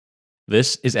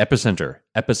This is Epicenter,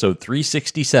 episode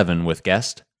 367 with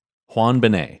guest Juan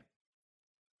Benet.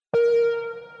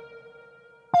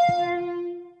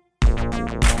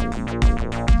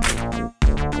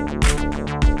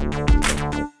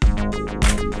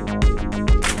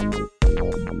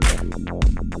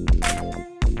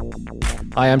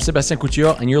 Hi, I'm Sébastien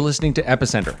Couture, and you're listening to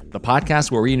Epicenter, the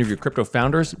podcast where we interview crypto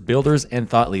founders, builders, and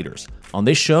thought leaders. On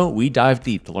this show, we dive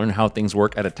deep to learn how things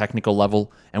work at a technical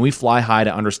level, and we fly high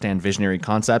to understand visionary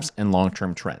concepts and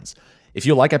long-term trends. If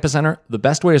you like Epicenter, the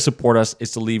best way to support us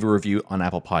is to leave a review on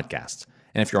Apple Podcasts.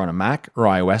 And if you're on a Mac or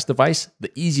iOS device,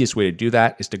 the easiest way to do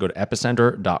that is to go to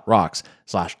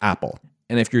epicenter.rocks/Apple.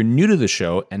 And if you're new to the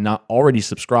show and not already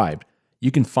subscribed, you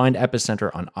can find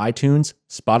Epicenter on iTunes,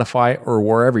 Spotify, or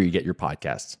wherever you get your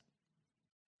podcasts.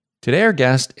 Today, our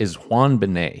guest is Juan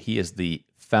Benet. He is the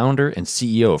founder and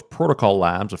CEO of Protocol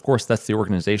Labs. Of course, that's the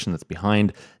organization that's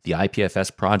behind the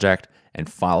IPFS project and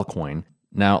Filecoin.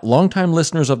 Now, longtime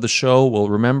listeners of the show will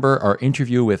remember our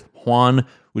interview with Juan,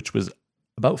 which was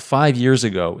about 5 years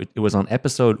ago. It was on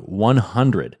episode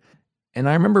 100. And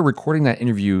I remember recording that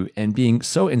interview and being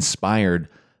so inspired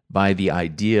by the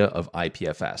idea of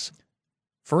IPFS.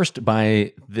 First,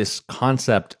 by this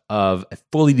concept of a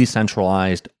fully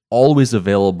decentralized, always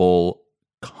available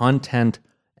content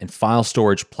and file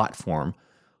storage platform,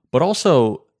 but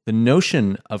also the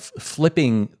notion of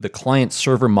flipping the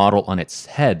client-server model on its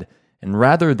head, and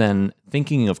rather than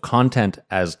thinking of content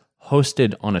as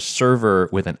hosted on a server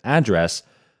with an address,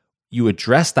 you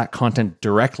address that content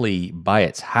directly by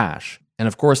its hash. And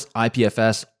of course,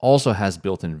 IPFS also has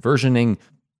built-in versioning.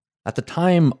 At the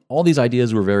time, all these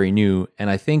ideas were very new, and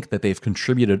I think that they've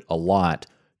contributed a lot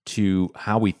to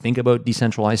how we think about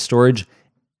decentralized storage.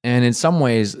 And in some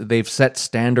ways, they've set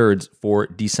standards for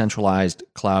decentralized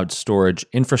cloud storage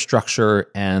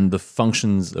infrastructure and the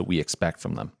functions that we expect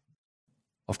from them.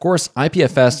 Of course,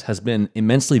 IPFS has been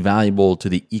immensely valuable to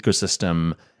the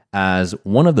ecosystem as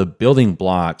one of the building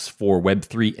blocks for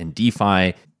Web3 and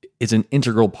DeFi. It's an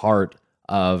integral part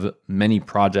of many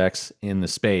projects in the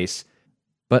space.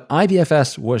 But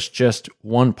IPFS was just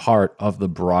one part of the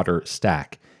broader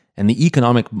stack, and the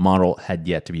economic model had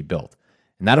yet to be built.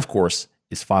 And that, of course,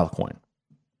 is Filecoin.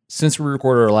 Since we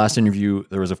recorded our last interview,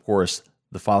 there was, of course,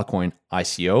 the Filecoin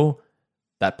ICO.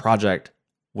 That project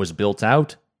was built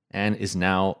out and is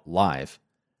now live.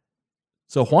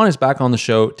 So Juan is back on the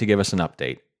show to give us an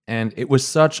update. And it was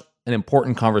such an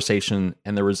important conversation,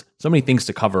 and there was so many things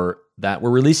to cover that we're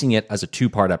releasing it as a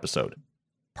two-part episode.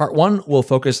 Part one will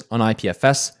focus on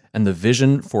IPFS and the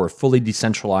vision for a fully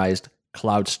decentralized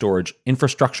cloud storage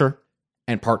infrastructure.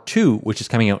 And part two, which is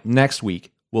coming out next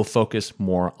week, will focus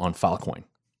more on Filecoin.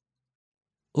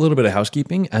 A little bit of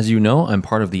housekeeping. As you know, I'm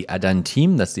part of the ADAN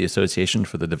team. That's the Association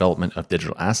for the Development of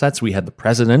Digital Assets. We had the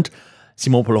president,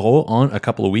 Simon Pollereau, on a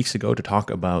couple of weeks ago to talk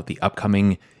about the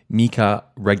upcoming MiCA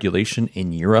regulation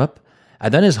in Europe.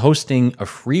 ADAN is hosting a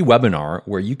free webinar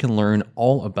where you can learn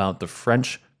all about the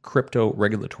French crypto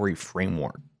regulatory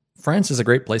framework. France is a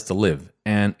great place to live,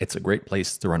 and it's a great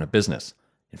place to run a business.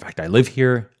 In fact, I live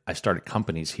here, I started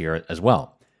companies here as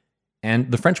well. And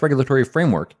the French regulatory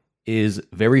framework is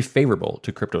very favorable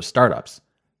to crypto startups.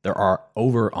 There are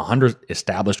over 100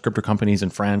 established crypto companies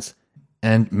in France,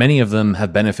 and many of them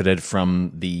have benefited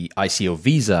from the ICO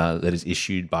visa that is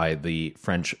issued by the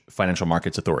French Financial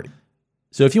Markets Authority.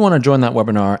 So if you want to join that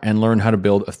webinar and learn how to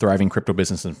build a thriving crypto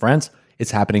business in France,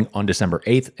 it's happening on December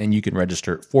 8th, and you can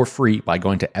register for free by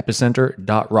going to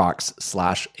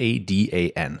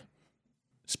epicenter.rocks/ADAN.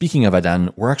 Speaking of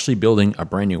ADAN, we're actually building a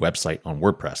brand new website on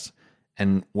WordPress.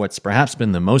 And what's perhaps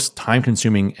been the most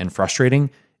time-consuming and frustrating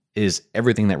is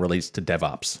everything that relates to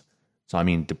DevOps. So I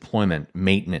mean deployment,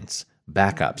 maintenance,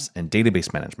 backups, and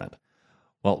database management.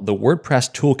 Well, the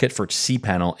WordPress toolkit for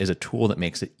cPanel is a tool that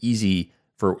makes it easy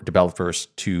for developers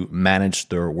to manage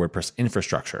their WordPress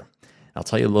infrastructure. I'll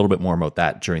tell you a little bit more about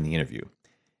that during the interview.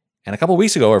 And a couple of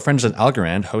weeks ago, our friends at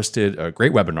Algorand hosted a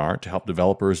great webinar to help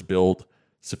developers build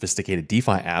sophisticated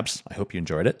DeFi apps. I hope you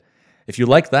enjoyed it. If you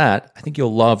like that, I think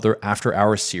you'll love their After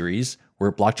Hours series,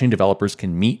 where blockchain developers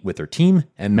can meet with their team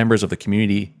and members of the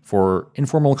community for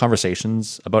informal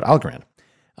conversations about Algorand.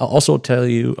 I'll also tell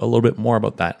you a little bit more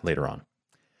about that later on.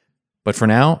 But for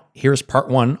now, here's part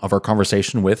one of our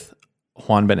conversation with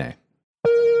Juan Benet.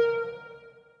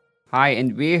 Hi,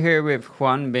 and we're here with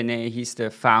Juan Benet. He's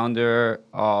the founder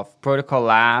of Protocol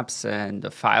Labs and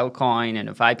of Filecoin and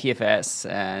of IPFS.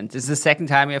 And this is the second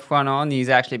time we have Juan on. He's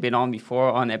actually been on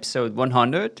before on episode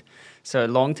 100. So a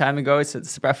long time ago, so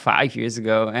it's about 5 years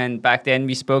ago. And back then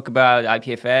we spoke about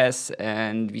IPFS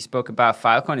and we spoke about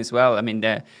Filecoin as well. I mean,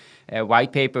 the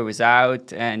white paper was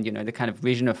out and, you know, the kind of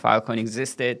vision of Filecoin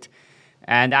existed.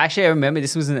 And actually, I remember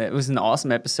it was an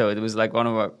awesome episode. It was like one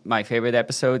of my favorite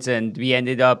episodes, and we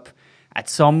ended up at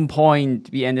some point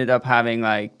having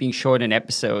like being short an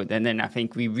episode, and then I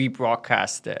think we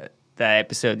rebroadcast the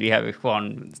episode we had with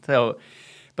Juan. So,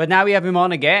 but now we have him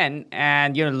on again,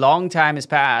 and long time has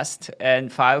passed, and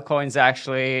Filecoin's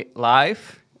actually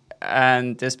live,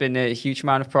 and there's been a huge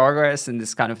amount of progress, and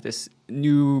this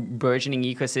new burgeoning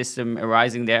ecosystem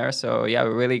arising there. So yeah,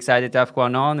 we're really excited to have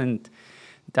Juan on and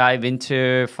dive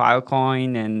into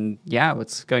Filecoin and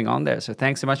what's going on there. So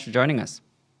thanks so much for joining us.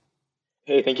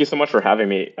 Hey, thank you so much for having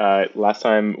me. Last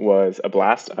time was a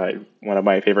blast. One of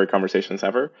my favorite conversations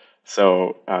ever.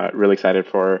 So really excited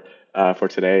for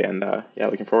today, and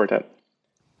looking forward to it.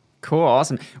 Cool,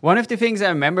 awesome. One of the things I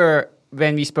remember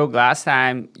when we spoke last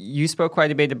time, you spoke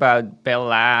quite a bit about Bell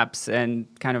Labs and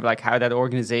kind of like how that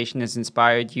organization has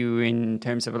inspired you in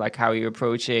terms of like how you're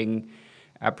approaching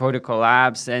Protocol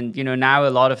Labs. And now a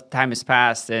lot of time has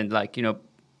passed, and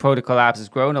Protocol Labs has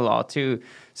grown a lot too.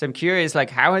 So I'm curious, like,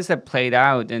 how has that played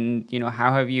out, and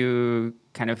how have you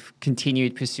kind of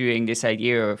continued pursuing this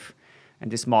idea of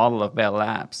and this model of Bell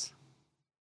Labs?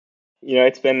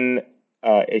 It's been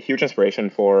a huge inspiration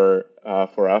for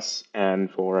us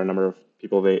and for a number of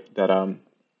people that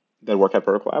work at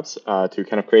Protocol Labs to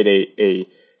kind of create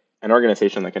an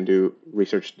organization that can do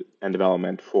research and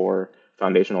development for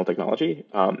foundational technology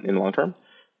in the long term.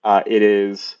 It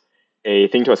is a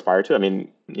thing to aspire to. I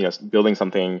mean, building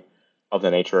something of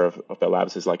the nature of Bell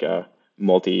Labs is like a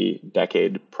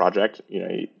multi-decade project.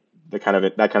 That kind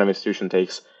of institution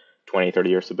takes 20, 30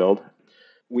 years to build.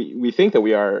 We think that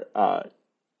we are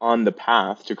on the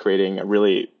path to creating a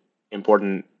really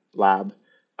important lab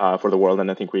for the world,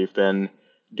 and I think we've been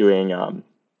doing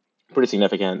pretty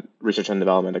significant research and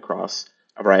development across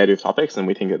a variety of topics, and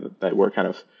we think that we're kind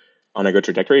of on a good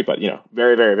trajectory, but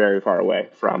very, very, very far away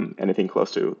from anything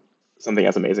close to something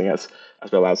as amazing as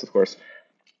Bell Labs, of course.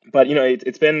 But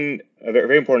it's been a very,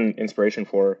 very important inspiration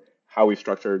for how we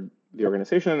structured the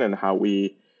organization and how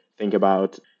we think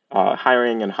about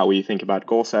hiring and how we think about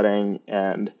goal setting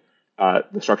and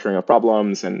the structuring of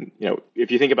problems. And if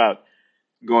you think about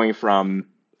going from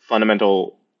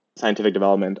fundamental scientific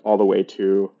development all the way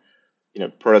to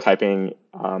prototyping,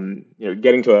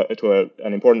 getting to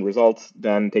an important result,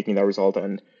 then taking that result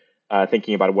and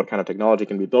thinking about what kind of technology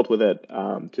can be built with it,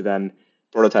 to then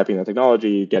prototyping the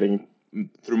technology, getting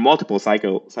through multiple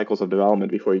cycles of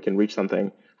development before you can reach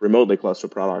something remotely close to a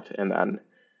product, and then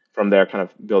from there kind of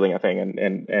building a thing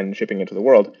and shipping it to the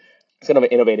world. Kind of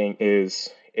innovating is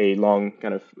a long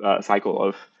kind of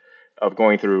cycle of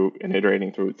going through and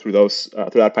iterating through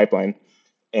that pipeline.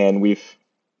 And we've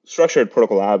structured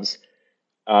Protocol Labs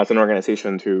as an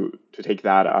organization to take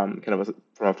that kind of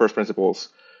from a first principles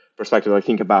perspective. Like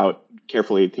think about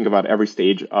every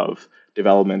stage of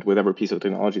development with every piece of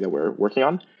technology that we're working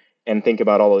on, and think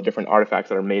about all the different artifacts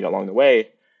that are made along the way,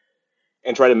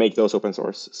 and try to make those open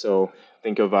source. So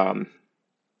think of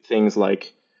things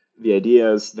like the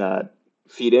ideas that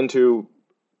feed into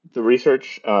the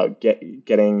research,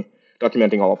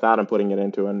 documenting all of that and putting it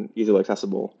into an easily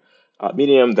accessible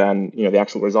medium. Then the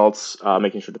actual results,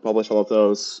 making sure to publish all of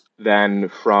those. Then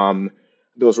from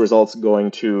those results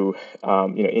going to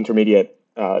intermediate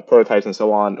prototypes and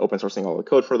so on, open sourcing all the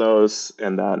code for those,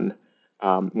 and then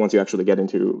once you actually get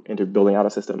into building out a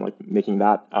system, like making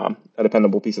that a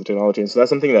dependable piece of technology. And so that's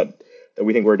something that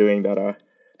we think we're doing that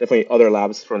definitely other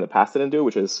labs from the past didn't do,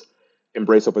 which is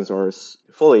embrace open source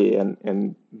fully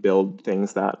and build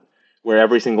things where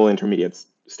every single intermediate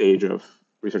stage of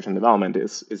research and development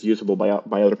is usable by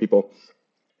other people.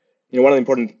 One of the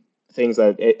important things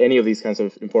that any of these kinds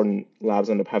of important labs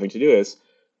end up having to do is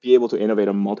be able to innovate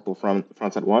on multiple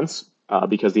fronts at once,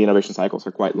 because the innovation cycles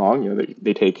are quite long.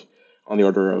 They take on the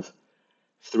order of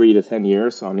 3 to 10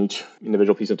 years on each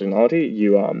individual piece of technology.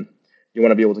 You want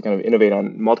to be able to kind of innovate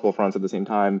on multiple fronts at the same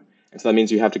time. And so that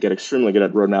means you have to get extremely good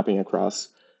at road mapping across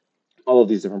all of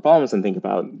these different problems and think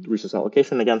about resource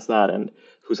allocation against that and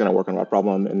who's going to work on what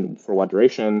problem and for what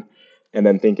duration. And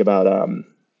then think about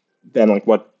then like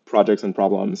what projects and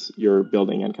problems you're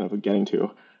building and kind of getting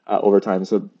to over time.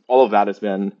 So all of that has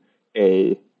been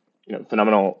a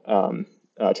phenomenal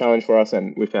challenge for us,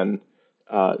 and we've been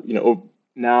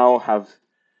now have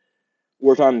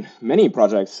worked on many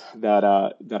projects that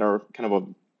are kind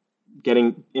of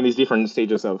getting in these different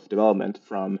stages of development.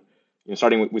 From we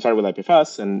started with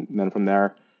IPFS, and then from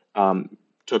there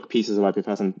took pieces of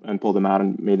IPFS and pulled them out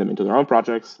and made them into their own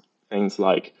projects. Things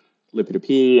like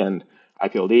lib2p and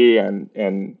IPLD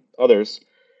and others,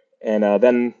 and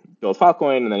then built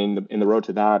Filecoin, and then in the road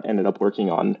to that ended up working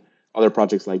on other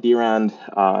projects like DRAND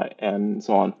and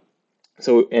so on.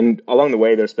 So, and along the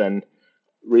way, there's been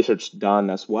research done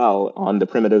as well on the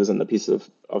primitives and the pieces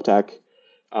of tech.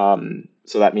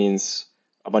 So that means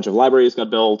a bunch of libraries got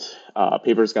built,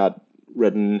 papers got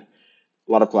written,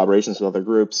 a lot of collaborations with other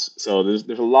groups. So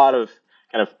there's a lot of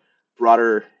kind of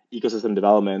broader ecosystem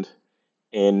development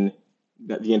in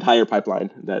the entire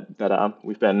pipeline that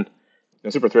we've been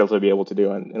super thrilled to be able to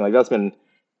do. And like that's been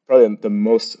probably the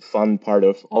most fun part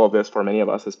of all of this for many of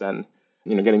us has been,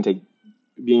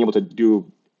 being able to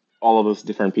do all of those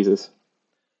different pieces.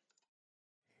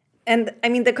 And I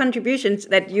mean, the contributions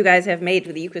that you guys have made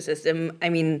to the ecosystem, I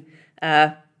mean,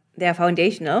 they're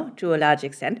foundational to a large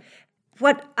extent.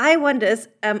 What I wonder is,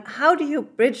 how do you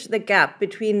bridge the gap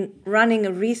between running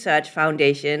a research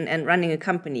foundation and running a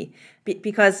company?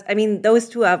 Because, I mean, those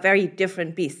two are very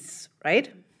different beasts,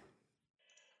 right?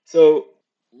 So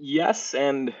yes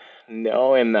and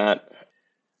no, in that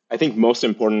I think most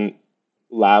important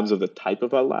labs of the type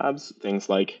of labs, things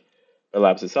like the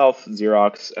labs itself,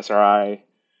 Xerox, SRI,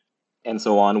 and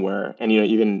so on,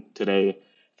 even today,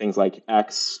 things like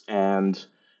X and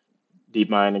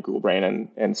DeepMind and Google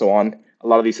Brain and so on, a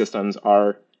lot of these systems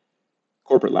are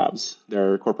corporate labs.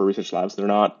 They're corporate research labs. They're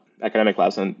not academic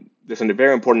labs. And there's a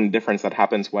very important difference that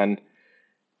happens when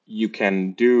you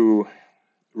can do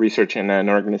research in an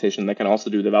organization that can also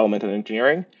do development and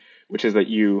engineering, which is that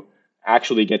you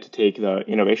actually get to take the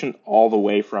innovation all the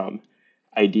way from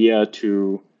idea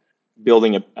to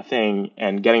building a thing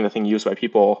and getting the thing used by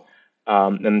people,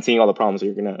 and seeing all the problems that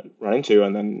you're going to run into,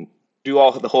 and then do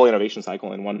the whole innovation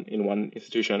cycle in one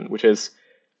institution, which is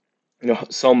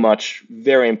so much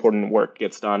very important work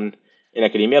gets done in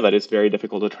academia that it's very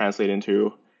difficult to translate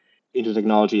into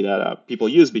technology that people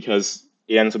use, because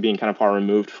it ends up being kind of far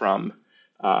removed from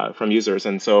users.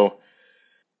 And so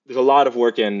there's a lot of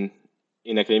work in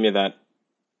academia that,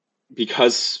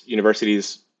 because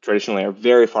universities traditionally are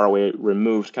very far away,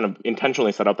 removed, kind of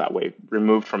intentionally set up that way,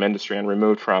 removed from industry and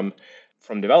removed from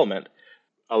development,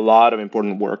 a lot of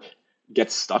important work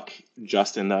gets stuck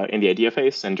just in the idea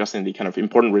phase and just in the kind of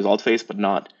important result phase, but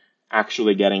not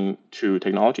actually getting to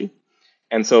technology.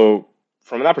 And so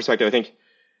from that perspective, I think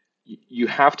you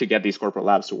have to get these corporate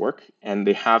labs to work, and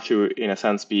they have to, in a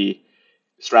sense, be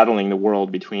straddling the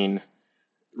world between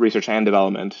research and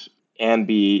development, and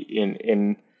be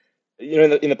in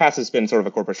the past it's been sort of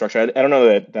a corporate structure. I don't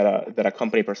know that a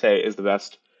company per se is the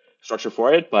best structure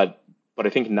for it, but I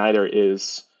think neither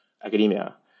is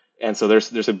academia. And so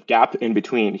there's a gap in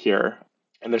between here,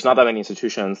 and there's not that many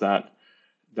institutions that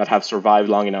have survived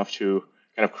long enough to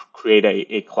kind of create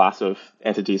a class of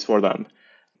entities for them.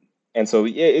 And so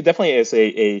it definitely is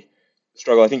a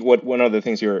struggle. I think one of the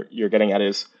things you're getting at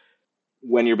is,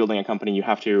 when you're building a company, you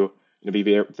have to be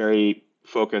very, very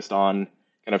focused on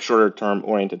kind of shorter term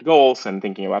oriented goals and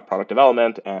thinking about product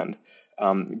development and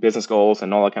business goals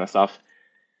and all that kind of stuff.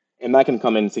 And that can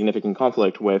come in significant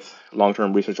conflict with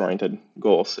long-term research-oriented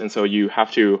goals. And so you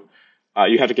have to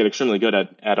get extremely good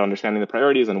at understanding the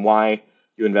priorities and why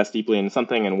you invest deeply in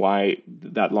something, and why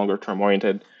that longer-term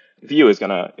oriented view is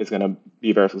gonna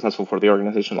be very successful for the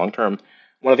organization long-term.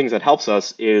 One of the things that helps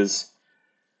us is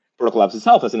Protocol Labs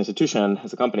itself, as an institution,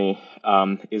 as a company,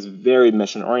 is very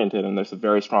mission-oriented, and there's a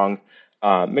very strong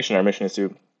mission. Our mission is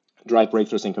to drive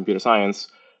breakthroughs in computer science,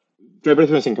 drive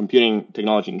breakthroughs in computing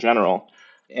technology in general.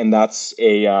 And that's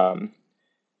a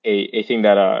thing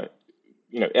that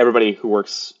everybody who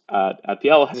works at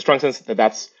PL has a strong sense that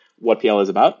that's what PL is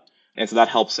about, and so that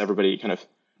helps everybody kind of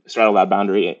straddle that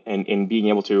boundary and in being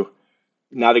able to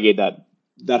navigate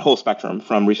that whole spectrum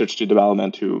from research to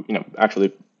development to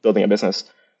actually building a business.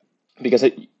 Because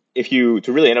to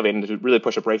really innovate and to really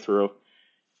push a breakthrough,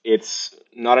 it's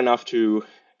not enough to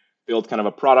build kind of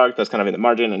a product that's kind of in the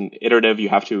margin and iterative. You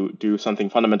have to do something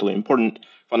fundamentally important,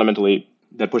 fundamentally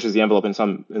that pushes the envelope in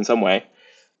some way.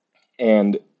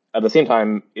 And at the same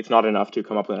time, it's not enough to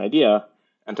come up with an idea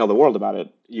and tell the world about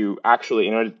it. You actually,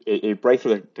 a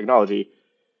breakthrough technology,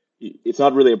 it's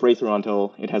not really a breakthrough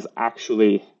until it has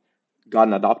actually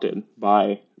gotten adopted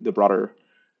by the broader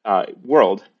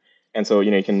world. And so,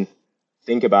 you can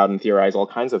think about and theorize all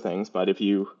kinds of things, but if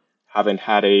you haven't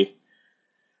had a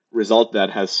result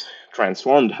that has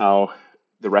transformed how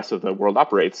the rest of the world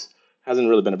operates, hasn't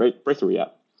really been a breakthrough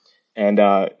yet. And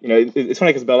it's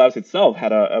funny because Bell Labs itself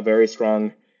had a very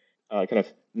strong kind of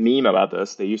meme about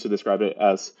this. They used to describe it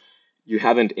as, you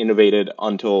haven't innovated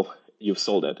until you've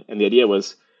sold it. And the idea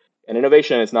was, an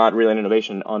innovation is not really an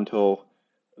innovation until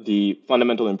the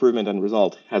fundamental improvement and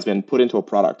result has been put into a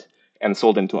product and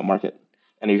sold into a market.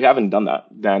 And if you haven't done that,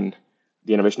 then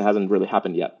the innovation hasn't really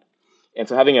happened yet. And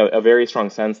so having a very strong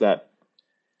sense that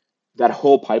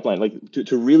whole pipeline, like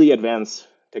to really advance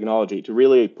technology, to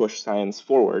really push science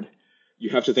forward, you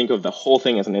have to think of the whole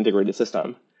thing as an integrated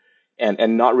system,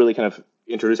 and not really kind of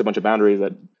introduce a bunch of boundaries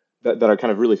that are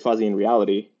kind of really fuzzy in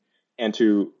reality, and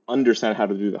to understand how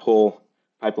to do the whole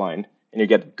pipeline, and you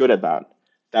get good at that.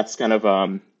 That's kind of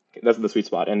that's the sweet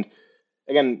spot. And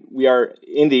again, we are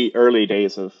in the early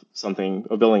days of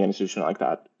building an institution like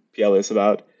that. PL is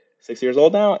about 6 years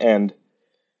old now, and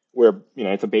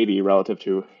it's a baby relative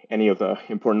to any of the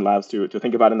important labs to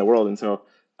think about in the world. And so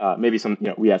maybe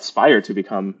we aspire to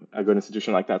become a good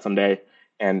institution like that someday.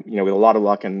 And with a lot of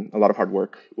luck and a lot of hard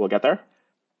work, we'll get there.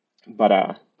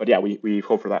 But yeah, we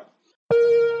hope for that.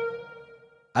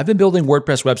 I've been building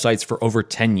WordPress websites for over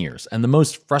 10 years, and the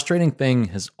most frustrating thing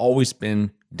has always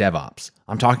been DevOps.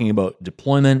 I'm talking about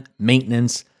deployment,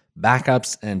 maintenance,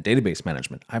 backups, and database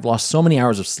management. I've lost so many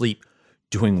hours of sleep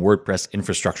doing WordPress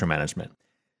infrastructure management.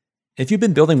 If you've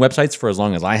been building websites for as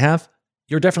long as I have,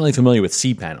 you're definitely familiar with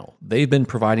cPanel. They've been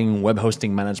providing web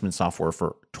hosting management software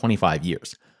for 25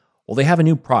 years. Well, they have a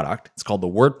new product. It's called the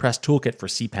WordPress Toolkit for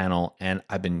cPanel, and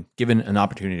I've been given an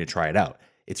opportunity to try it out.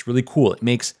 It's really cool. It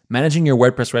makes managing your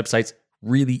WordPress websites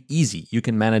really easy. You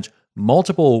can manage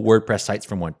multiple WordPress sites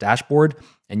from one dashboard,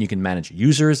 and you can manage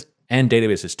users and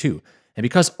databases too. And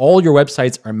because all your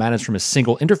websites are managed from a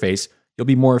single interface, you'll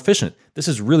be more efficient. This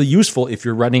is really useful if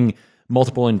you're running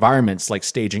multiple environments like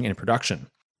staging and production.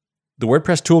 The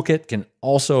WordPress Toolkit can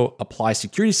also apply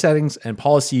security settings and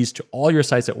policies to all your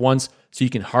sites at once so you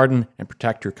can harden and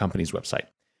protect your company's website.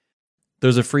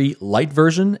 There's a free light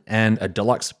version and a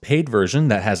deluxe paid version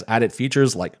that has added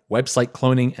features like website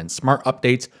cloning and smart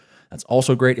updates. That's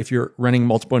also great if you're running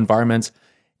multiple environments.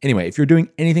 Anyway, if you're doing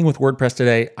anything with WordPress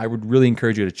today, I would really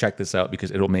encourage you to check this out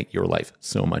because it'll make your life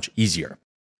so much easier.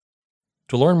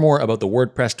 To learn more about the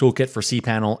WordPress Toolkit for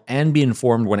cPanel and be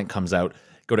informed when it comes out,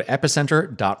 go to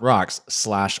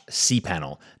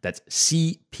epicenter.rocks/cPanel. That's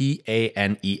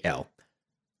CPANEL.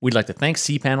 We'd like to thank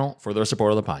cPanel for their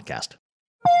support of the podcast.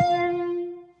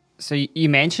 So you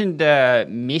mentioned the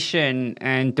mission,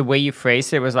 and the way you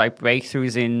phrased it was like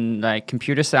breakthroughs in like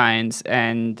computer science.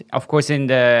 And of course, in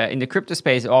the crypto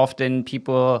space, often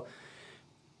people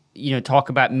talk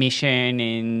about mission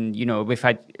in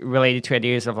related to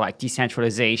ideas of like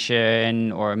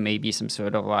decentralization or maybe some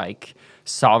sort of like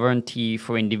sovereignty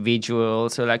for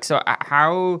individuals. So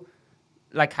how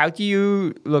do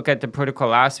you look at the Protocol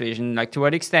Labs vision? Like, to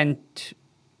what extent?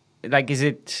 Like, is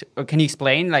it, or can you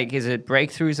explain, like, is it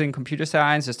breakthroughs in computer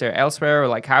science? Is there elsewhere? Or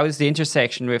like, how is the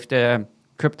intersection with the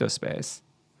crypto space?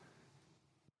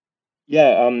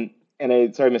 Yeah, and I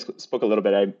misspoke a little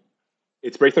bit.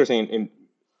 It's breakthroughs in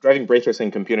driving breakthroughs in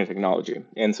computing technology.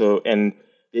 And the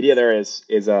idea there is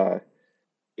that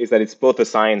it's both the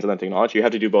science and the technology. You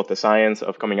have to do both the science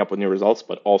of coming up with new results,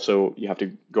 but also you have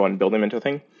to go and build them into a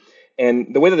thing.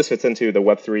 And the way that this fits into the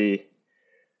Web3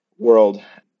 world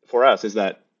for us is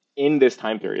that in this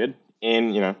time period,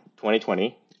 in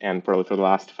 2020, and probably for the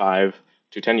last 5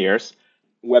 to 10 years,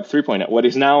 Web 3.0, what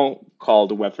is now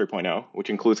called Web 3.0, which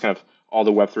includes kind of all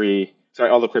the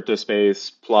all the crypto space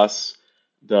plus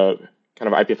the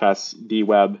kind of IPFS,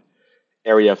 DWeb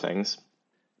area of things.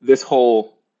 This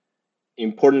whole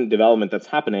important development that's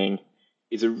happening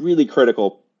is a really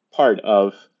critical part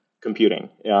of computing.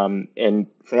 And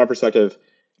from our perspective,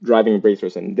 driving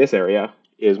breakthroughs in this area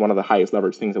is one of the highest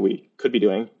leverage things that we could be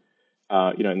doing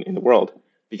in the world,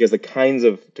 because the kinds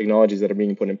of technologies that are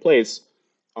being put in place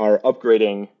are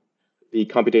upgrading the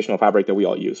computational fabric that we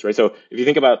all use, right? So if you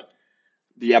think about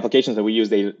the applications that we use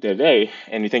day to day,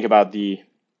 and you think about the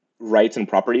rights and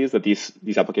properties that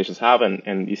these applications have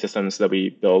and these systems that we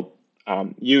build,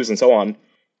 use, and so on,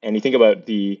 and you think about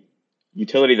the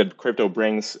utility that crypto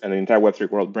brings and the entire Web3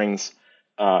 world brings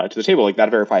to the table, like that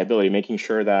verifiability, making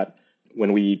sure that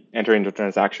when we enter into a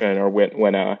transaction or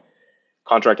when a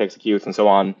contract executes and so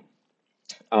on,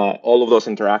 all of those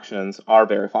interactions are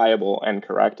verifiable and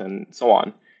correct and so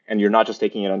on. And you're not just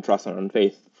taking it on trust and on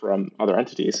faith from other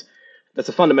entities. That's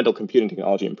a fundamental computing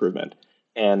technology improvement.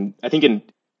 And I think in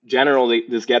general,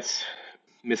 this gets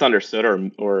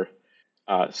misunderstood or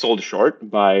sold short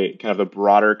by kind of the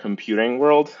broader computing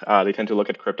world. They tend to look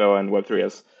at crypto and Web3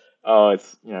 as, oh,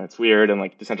 it's weird, and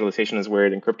like decentralization is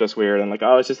weird and crypto's weird, and like,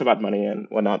 oh, it's just about money and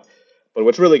whatnot. But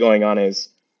what's really going on is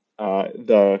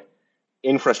the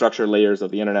infrastructure layers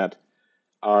of the internet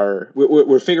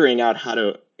we're figuring out how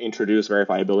to introduce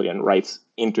verifiability and rights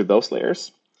into those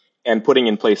layers and putting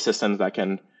in place systems that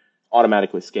can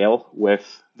automatically scale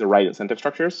with the right incentive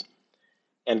structures.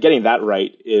 And getting that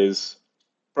right is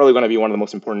probably going to be one of the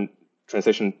most important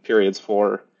transition periods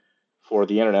for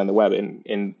the internet and the web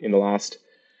in the last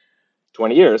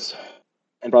 20 years,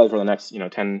 and probably for the next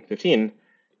 10, 15.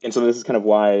 And so this is kind of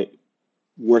why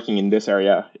working in this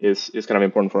area is kind of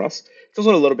important for us. It's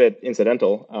also a little bit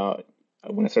incidental.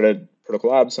 When I started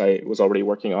Protocol Labs, I was already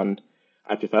working on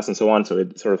IPFS and so on, so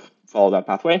it sort of followed that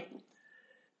pathway.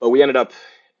 But we ended up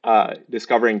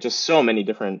discovering just so many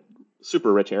different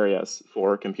super rich areas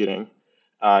for computing.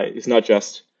 It's not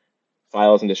just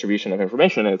files and distribution of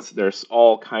information. There's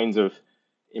all kinds of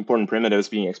important primitives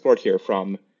being explored here,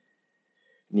 from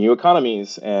new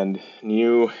economies and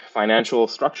new financial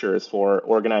structures for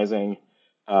organizing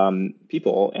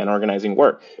people and organizing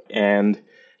work, and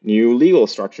new legal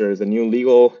structures and new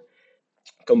legal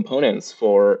components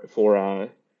for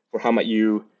how might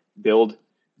you build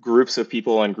groups of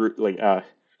people and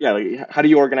how do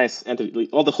you organize entity,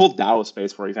 all the whole DAO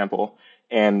space, for example,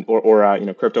 and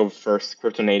or crypto first,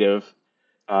 crypto native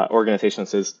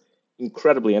organizations is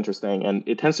incredibly interesting, and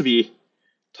it tends to be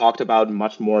talked about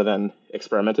much more than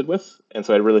experimented with. And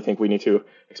so I really think we need to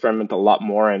experiment a lot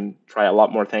more and try a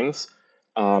lot more things,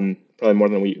 probably more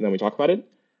than we talk about it.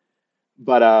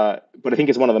 But I think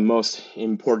it's one of the most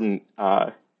important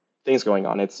things going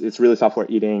on. It's really software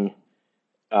eating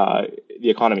the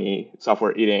economy,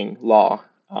 software eating law.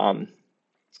 And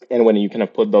when you kind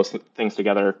of put those things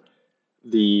together,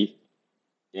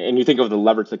 and you think of the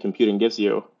leverage that computing gives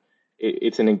you,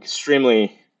 it's an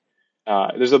extremely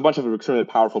there's a bunch of extremely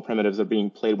powerful primitives that are being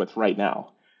played with right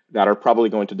now that are probably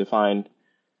going to define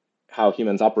how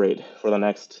humans operate for the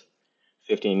next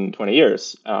 15, 20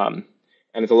 years. And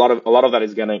it's a lot of that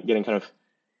is getting kind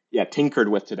of tinkered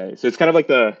with today. So it's kind of like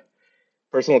the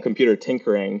personal computer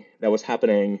tinkering that was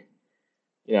happening,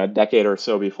 a decade or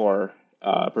so before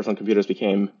personal computers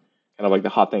became kind of like the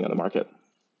hot thing on the market.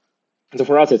 And so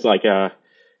for us, it's like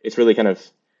it's really kind of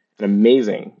an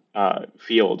amazing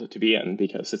field to be in,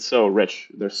 because it's so rich.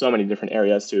 There's so many different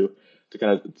areas to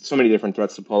kind of, so many different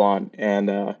threads to pull on,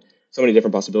 and so many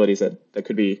different possibilities that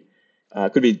could be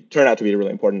turn out to be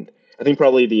really important. I think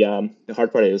probably the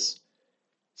hard part is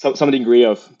some degree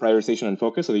of prioritization and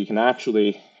focus, so that you can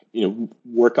actually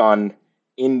work on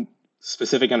in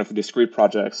specific kind of discrete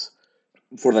projects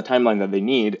for the timeline that they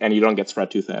need, and you don't get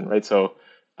spread too thin, right? So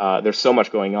there's so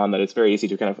much going on that it's very easy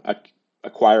to kind of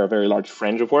acquire a very large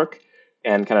fringe of work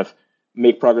and kind of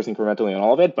make progress incrementally on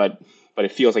all of it, but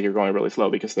it feels like you're going really slow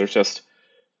because there's just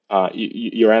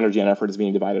your energy and effort is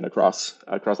being divided across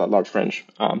that large fringe.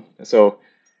 So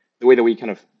the way that we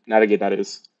kind of navigate that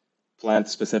is plant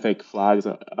specific flags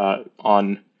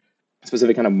on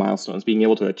specific kind of milestones, being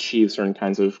able to achieve certain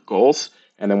kinds of goals,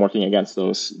 and then working against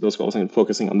those goals and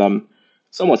focusing on them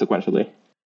somewhat sequentially.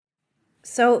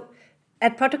 So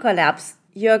at Protocol Labs,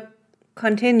 you're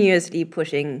continuously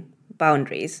pushing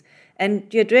boundaries,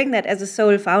 and you're doing that as a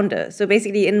sole founder. So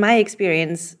basically, in my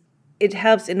experience, it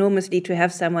helps enormously to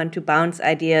have someone to bounce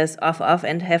ideas off of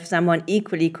and have someone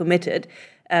equally committed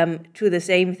to the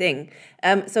same thing.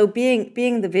 So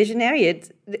being the visionary,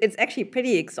 it's actually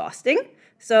pretty exhausting.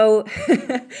 So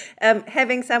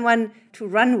having someone to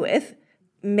run with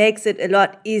makes it a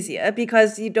lot easier,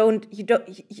 because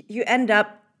you end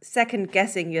up second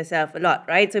guessing yourself a lot,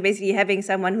 right? So basically having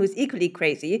someone who's equally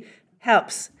crazy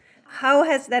helps. How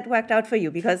has that worked out for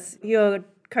you? Because you're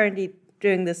currently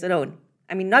doing this alone.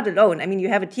 I mean, not alone. I mean, you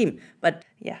have a team, but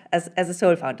as a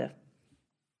sole founder.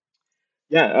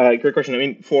 Yeah, great question. I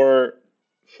mean, for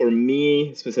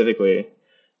me specifically,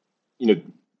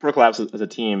 Protocol Labs as a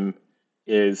team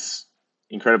is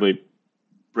incredibly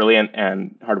brilliant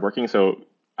and hardworking. So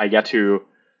I get to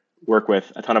work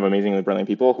with a ton of amazingly brilliant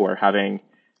people who are having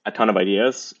a ton of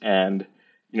ideas. And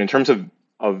in terms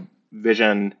of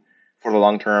vision for the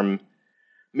long term,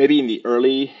 maybe in the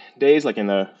early days, like in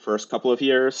the first couple of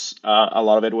years, a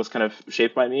lot of it was kind of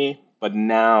shaped by me. But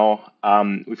now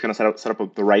we've kind of set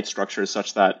up the right structures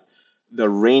such that the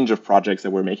range of projects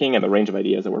that we're making and the range of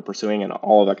ideas that we're pursuing and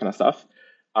all of that kind of stuff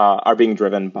are being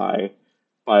driven by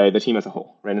the team as a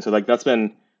whole, right? And so that's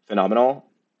been phenomenal.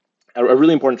 A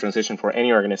really important transition for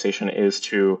any organization is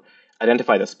to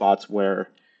identify the spots where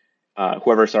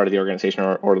whoever started the organization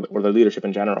or the leadership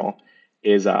in general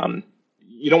is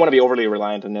you don't want to be overly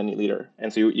reliant on any leader,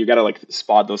 and so you got to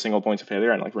spot those single points of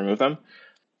failure and remove them.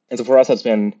 And so for us, that's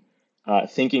been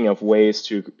thinking of ways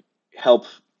to help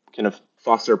kind of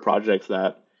foster projects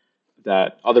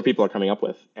that other people are coming up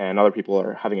with and other people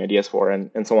are having ideas for,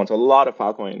 and so on. So a lot of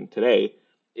Filecoin today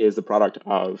is the product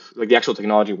of the actual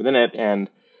technology within it and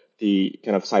the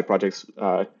kind of side projects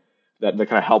that kind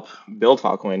of help build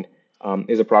Filecoin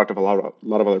is a product of a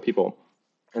lot of other people.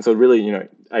 And so really,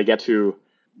 I get to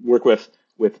work with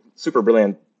super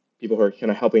brilliant people who are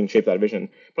kind of helping shape that vision.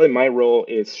 Probably my role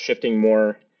is shifting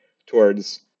more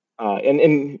towards,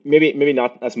 and maybe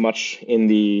not as much in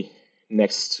the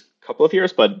next couple of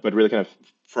years, but really kind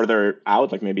of further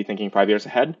out, like maybe thinking 5 years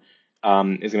ahead,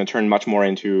 is going to turn much more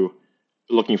into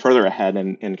looking further ahead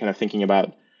and kind of thinking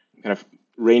about kind of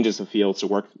ranges of fields to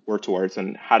work towards,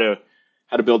 and how to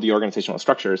build the organizational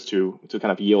structures to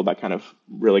kind of yield that kind of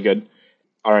really good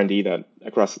R&D that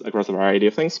across a variety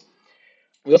of things.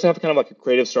 We also have kind of like a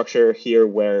creative structure here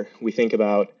where we think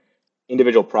about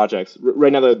individual projects.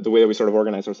 Right now, the way that we sort of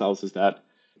organize ourselves is that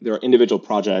there are individual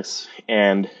projects,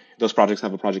 and those projects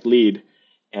have a project lead,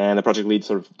 and the project lead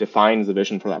sort of defines the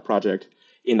vision for that project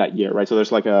in that year, right? So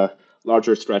there's like a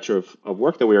larger stretch of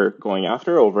work that we're going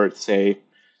after over, say,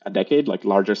 a decade, like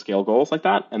larger scale goals like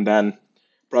that. And then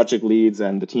project leads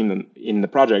and the team in the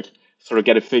project sort of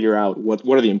get to figure out what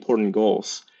are the important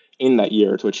goals in that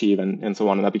year to achieve, and so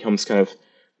on. And that becomes kind of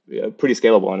pretty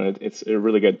scalable, and it's a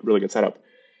really good setup.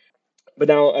 But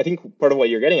now I think part of what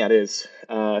you're getting at is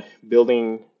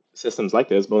building systems like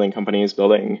this, building companies,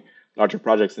 building larger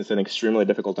projects is an extremely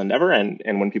difficult endeavor.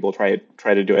 And when people try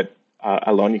to do it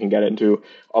alone, you can get into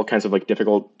all kinds of like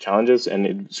difficult challenges. And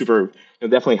it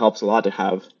definitely helps a lot to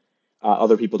have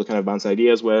other people to kind of bounce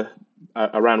ideas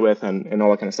around with and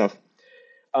all that kind of stuff.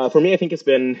 For me, I think it's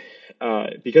been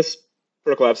because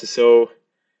Protocol Labs is so,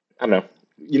 I don't know,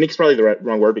 unique is probably the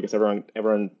wrong word, because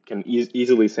everyone can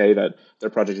easily say that their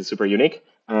project is super unique.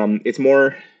 It's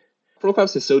more, Protocol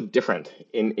Labs is so different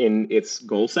in its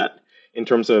goal set in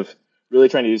terms of really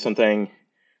trying to do something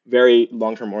very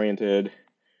long-term oriented,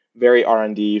 very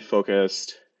R&D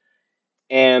focused,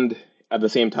 and at the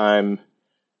same time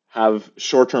have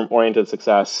short-term oriented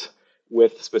success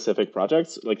with specific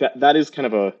projects. Like that is kind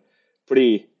of a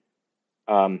pretty,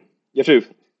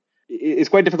 it's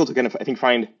quite difficult to kind of, I think,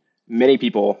 find many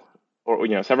people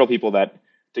or several people that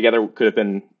together could have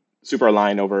been super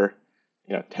aligned over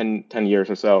 10 years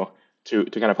or so to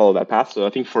kind of follow that path. So I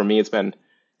think for me it's been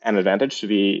an advantage to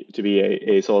be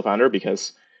a solo founder,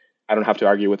 because I don't have to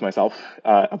argue with myself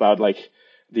about like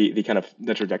the kind of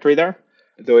the trajectory there.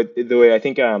 Though I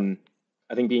think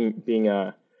being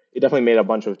it definitely made a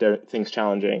bunch of things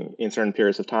challenging in certain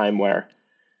periods of time where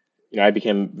I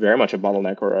became very much a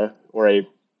bottleneck or a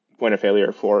point of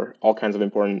failure for all kinds of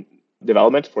important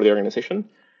development for the organization.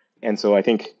 And so I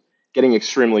think getting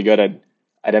extremely good at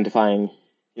identifying,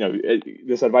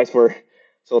 this advice for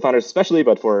solo founders especially,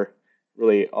 but for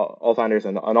really all founders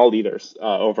and all leaders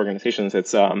of organizations,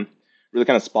 it's really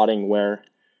kind of spotting where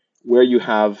you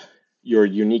have your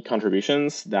unique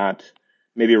contributions that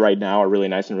maybe right now are really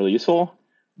nice and really useful,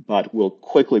 but will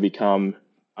quickly become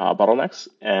bottlenecks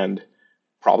and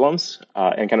problems,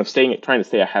 and kind of trying to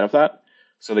stay ahead of that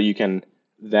so that you can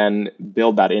then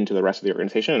build that into the rest of the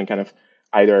organization and kind of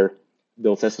either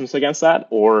build systems against that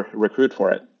or recruit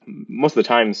for it. Most of the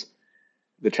times,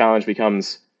 the challenge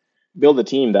becomes build a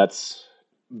team that's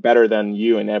better than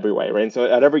you in every way, right? And so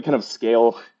at every kind of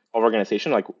scale of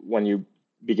organization, like when you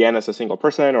began as a single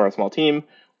person or a small team,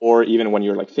 or even when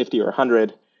you're like 50 or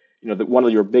 100, one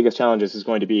of your biggest challenges is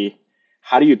going to be,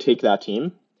 how do you take that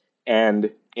team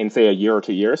and in say a year or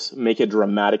 2 years, make it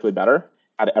dramatically better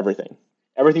at everything?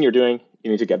 Everything you're doing,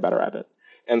 you need to get better at it.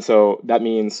 And so that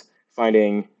means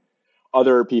finding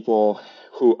other people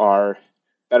who are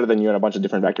better than you in a bunch of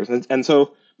different vectors. And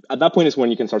so at that point is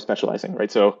when you can start specializing, right?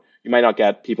 So you might not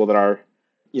get people that are,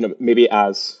 maybe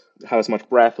have as much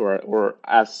breadth or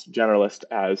as generalist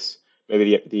as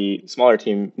maybe the smaller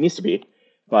team needs to be.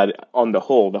 But on the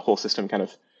whole system kind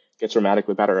of gets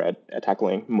dramatically better at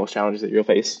tackling most challenges that you'll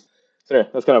face. So yeah,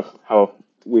 that's kind of how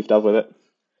we've dealt with it.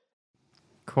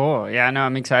 Cool. Yeah, no,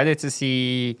 I'm excited to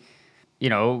see,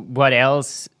 what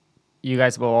else you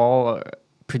guys will all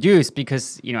produce,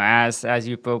 because, as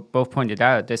you both pointed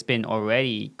out, there's been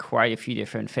already quite a few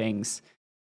different things.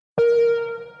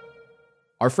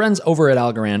 Our friends over at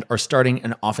Algorand are starting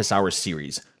an office hours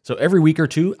series. So every week or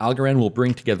two, Algorand will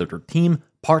bring together their team,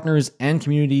 partners, and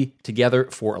community together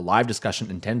for a live discussion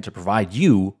intended to provide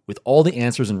you with all the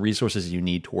answers and resources you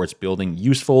need towards building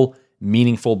useful,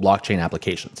 meaningful blockchain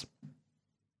applications.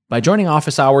 By joining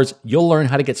Office Hours, you'll learn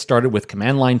how to get started with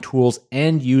command line tools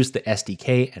and use the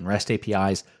SDK and REST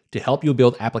APIs to help you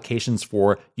build applications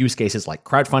for use cases like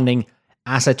crowdfunding,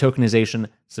 asset tokenization,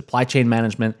 supply chain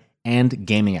management, and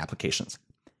gaming applications.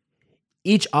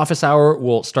 Each office hour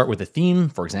will start with a theme,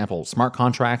 for example, smart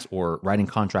contracts or writing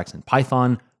contracts in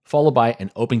Python, followed by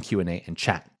an open Q&A and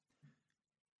chat.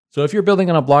 So if you're building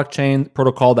on a blockchain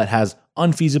protocol that has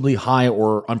unfeasibly high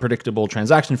or unpredictable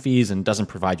transaction fees and doesn't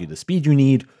provide you the speed you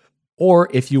need, or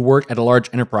if you work at a large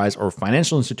enterprise or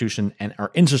financial institution and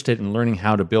are interested in learning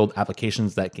how to build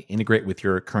applications that can integrate with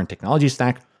your current technology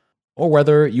stack, or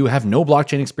whether you have no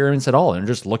blockchain experience at all and are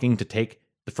just looking to take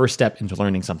the first step into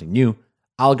learning something new,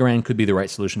 Algorand could be the right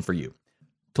solution for you.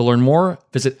 To learn more,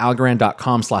 visit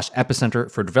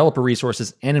algorand.com/epicenter for developer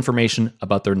resources and information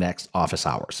about their next office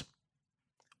hours.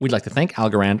 We'd like to thank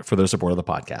Algorand for their support of the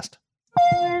podcast.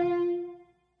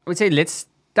 I would say let's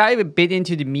dive a bit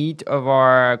into the meat of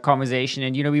our conversation.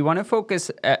 And, we want to focus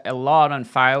a lot on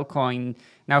Filecoin.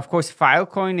 Now, of course,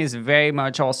 Filecoin is very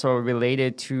much also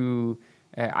related to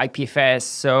IPFS.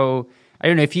 So I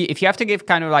don't know if you have to give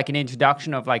kind of like an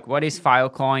introduction of like, what is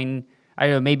Filecoin? I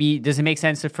don't know, maybe does it make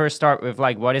sense to first start with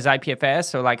like, what is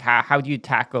IPFS? Or like, how do you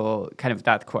tackle kind of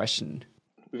that question?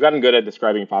 We've gotten good at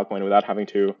describing Filecoin without having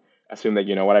to assume that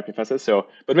you know what IPFS is. So,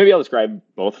 but maybe I'll describe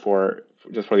both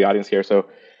just for the audience here. So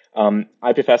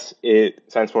IPFS, it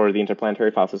stands for the Interplanetary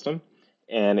File System,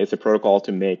 and it's a protocol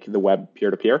to make the web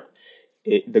peer-to-peer.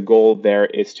 The goal there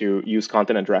is to use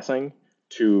content addressing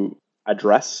to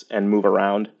address and move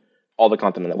around all the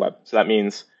content on the web. So that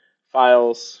means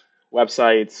files,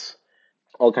 websites,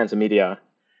 all kinds of media.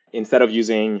 Instead of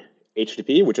using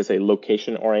HTTP, which is a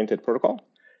location-oriented protocol,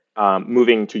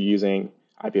 moving to using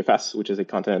IPFS, which is a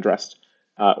content addressed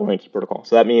oriented protocol.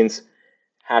 So that means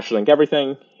hash link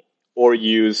everything, or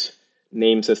use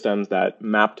name systems that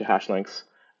map to hash links,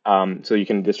 so you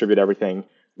can distribute everything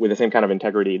with the same kind of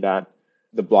integrity that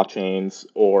the blockchains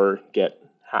or Git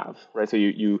have, right? So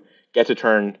you get to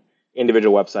turn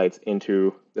individual websites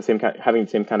into the same kind, having the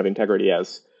same kind of integrity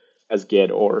as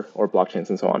Git or blockchains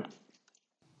and so on.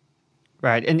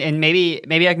 Right, and maybe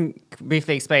I can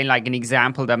briefly explain like an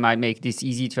example that might make this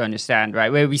easy to understand,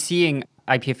 right? Where we're seeing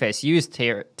IPFS used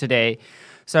here today.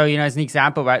 So, as an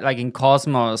example, right, like in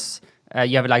Cosmos,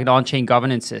 you have like an on-chain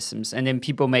governance systems, and then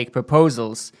people make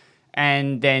proposals,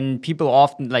 and then people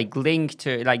often like link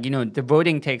to like, the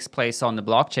voting takes place on the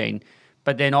blockchain,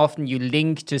 but then often you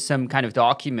link to some kind of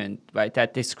document, right,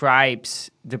 that describes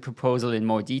the proposal in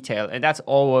more detail, and that's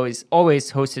always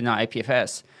hosted in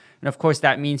IPFS. And of course,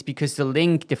 that means because the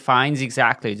link defines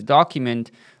exactly the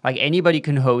document, like anybody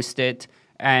can host it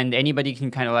and anybody can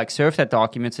kind of like serve that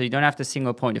document. So you don't have the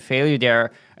single point of failure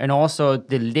there. And also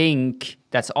the link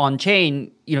that's on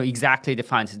chain, exactly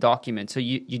defines the document. So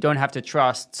you don't have to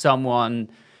trust someone,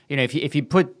 if you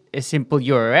put a simple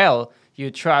URL,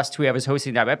 you trust whoever's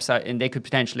hosting that website and they could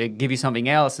potentially give you something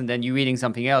else and then you're reading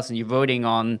something else and you're voting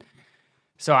on.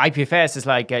 So IPFS is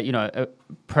like a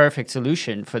perfect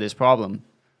solution for this problem.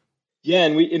 Yeah,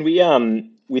 and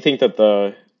we think that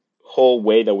the whole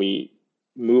way that we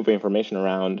move information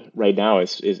around right now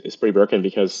is pretty broken,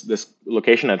 because this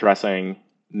location addressing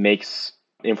makes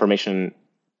information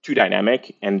too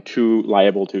dynamic and too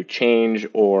liable to change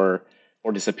or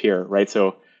disappear, right?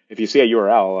 So if you see a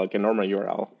URL, like a normal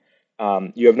URL,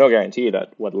 you have no guarantee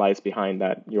that what lies behind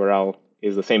that URL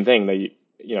is the same thing that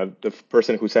the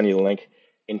person who sent you the link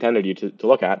intended you to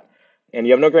look at, and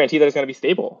you have no guarantee that it's going to be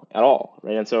stable at all,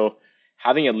 right? And so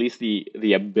having at least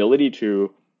the ability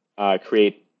to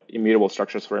create immutable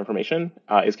structures for information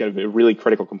is going to be a really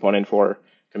critical component for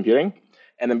computing.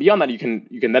 And then beyond that, you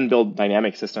can then build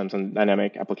dynamic systems and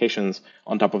dynamic applications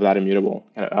on top of that immutable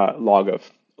log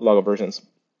of versions.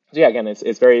 So yeah, again,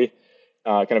 it's very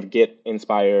kind of Git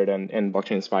inspired and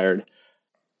blockchain inspired,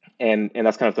 and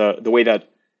that's kind of the way that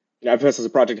IPFS as a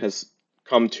project has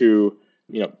come to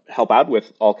help out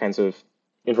with all kinds of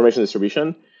information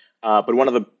distribution. But one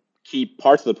of the key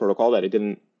parts of the protocol that it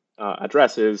didn't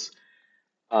address is,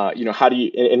 how do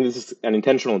you, and this is an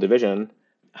intentional division,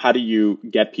 how do you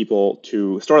get people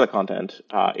to store the content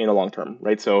in the long term,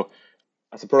 right? So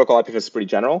as a protocol, IPFS is pretty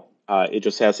general. It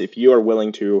just says if you are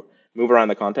willing to move around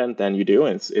the content, then you do,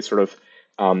 and it sort of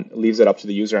leaves it up to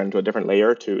the user into a different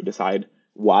layer to decide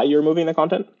why you're moving the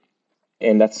content.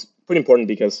 And that's pretty important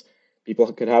because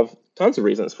people could have tons of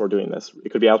reasons for doing this.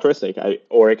 It could be altruistic,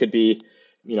 or it could be,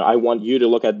 I want you to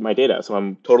look at my data, so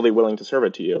I'm totally willing to serve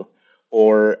it to you.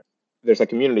 Or there's a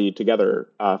community together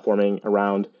forming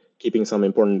around keeping some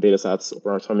important data sets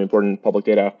or some important public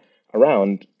data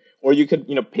around. Or you could,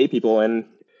 pay people in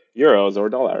euros or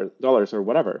dollars or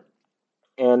whatever.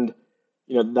 And,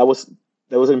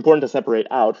 that was important to separate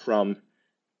out from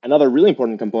another really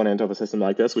important component of a system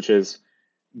like this, which is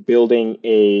building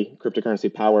a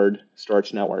cryptocurrency-powered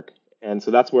storage network. And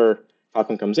so that's where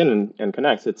Filecoin comes in and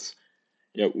connects. It's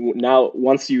now,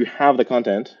 once you have the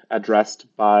content addressed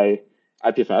by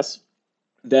IPFS,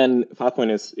 then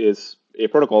Filecoin is a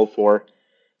protocol for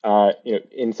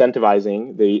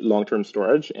incentivizing the long-term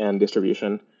storage and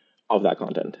distribution of that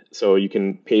content. So you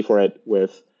can pay for it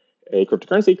with a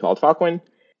cryptocurrency called Filecoin,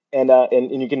 and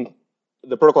you can.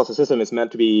 The protocol system is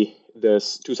meant to be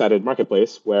this two-sided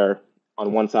marketplace where,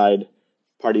 on one side,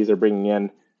 parties are bringing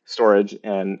in storage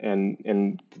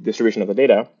and distribution of the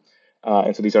data.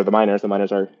 And so these are the miners. The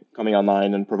miners are coming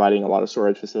online and providing a lot of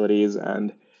storage facilities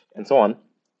and so on.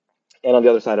 And on the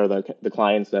other side are the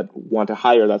clients that want to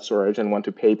hire that storage and want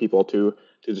to pay people to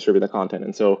distribute the content.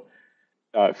 And so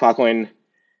Filecoin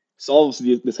solves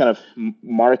this kind of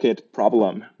market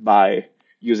problem by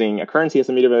using a currency as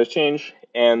a medium of exchange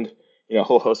and a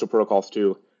whole host of protocols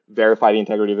to verify the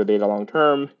integrity of the data long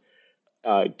term,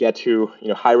 get to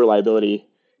high reliability,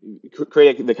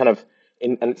 create the kind of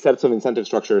and set some incentive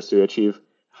structures to achieve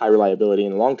high reliability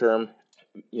in the long term.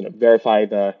 Verify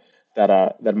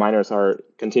that miners are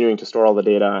continuing to store all the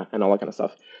data and all that kind of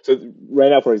stuff. So right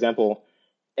now, for example,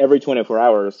 every 24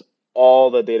 hours,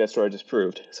 all the data storage is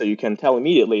proved. So you can tell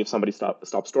immediately if somebody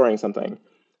stopped storing something.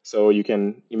 So you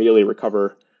can immediately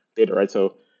recover data, right?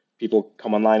 So people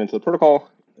come online into the protocol,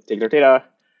 take their data,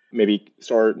 maybe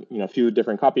store a few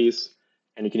different copies,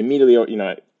 and you can immediately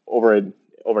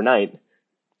overnight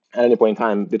at any point in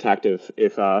time detect if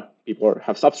people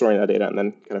have stopped storing that data and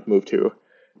then kind of move to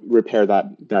repair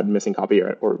that missing copy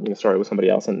or store it with somebody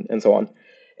else and so on.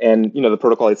 And the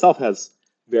protocol itself has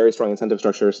very strong incentive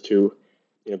structures to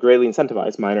greatly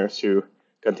incentivize miners to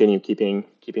continue keeping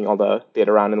all the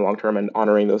data around in the long term and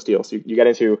honoring those deals. You get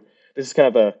into this is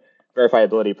kind of a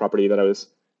verifiability property that I was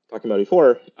talking about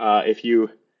before. If you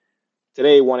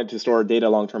today wanted to store data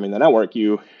long term in the network,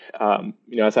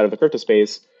 outside of the crypto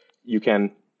space, you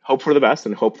can hope for the best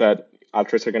and hope that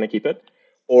altruists are going to keep it,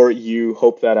 or you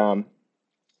hope that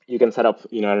you can set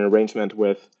up an arrangement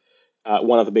with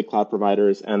one of the big cloud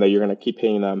providers, and that you're going to keep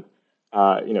paying them,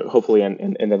 hopefully,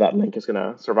 and that link is going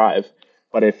to survive.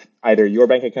 But if either your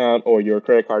bank account or your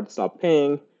credit card stop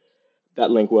paying,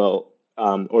 that link will,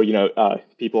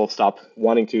 people stop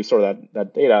wanting to store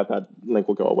that data, that link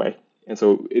will go away. And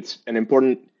so it's an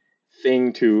important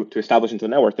thing to establish into the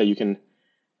network, that you can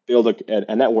build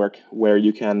a network where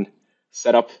you can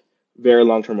set up very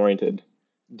long-term oriented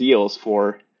deals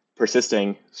for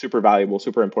persisting super valuable,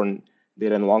 super important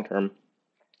data in the long term.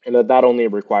 And that only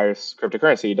requires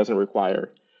cryptocurrency. It doesn't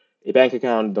require a bank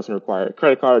account, it doesn't require a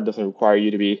credit card, doesn't even require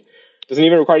you to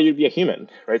be a human,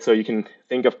 right? So you can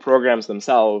think of programs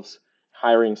themselves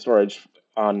hiring storage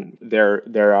on their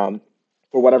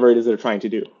for whatever it is they're trying to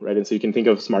do, right? And so you can think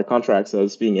of smart contracts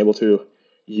as being able to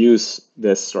use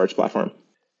this storage platform.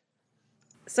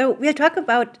 So we'll talk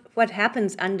about what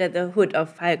happens under the hood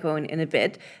of Filecoin in a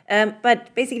bit,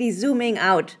 but basically zooming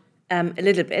out a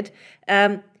little bit,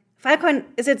 Filecoin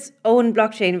is its own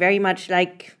blockchain, very much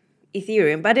like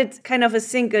Ethereum, but it's kind of a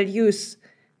single-use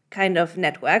kind of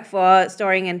network for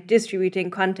storing and distributing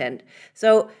content.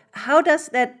 So how does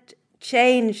that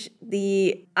change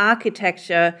the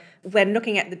architecture when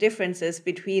looking at the differences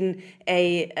between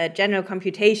a general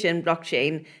computation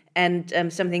blockchain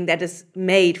and something that is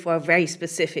made for a very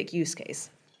specific use case?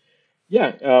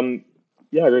 Yeah,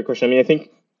 great question. I mean, I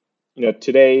think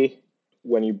today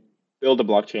when you build a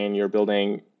blockchain, you're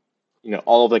building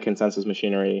all of the consensus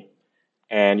machinery,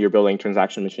 and you're building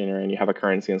transaction machinery, and you have a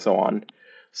currency and so on.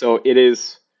 So it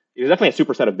is definitely a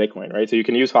superset of Bitcoin, right? So you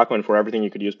can use Filecoin for everything you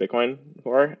could use Bitcoin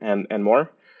for and more,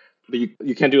 but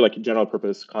you can't do like general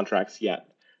purpose contracts yet.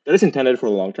 That is intended for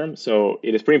the long term. So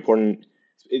it is pretty important.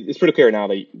 It's pretty clear now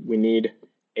that we need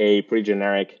a pretty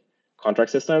generic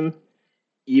contract system,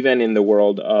 even in the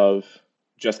world of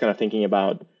just kind of thinking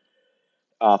about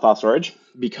file storage,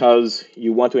 because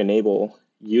you want to enable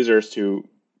users to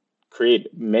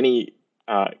create many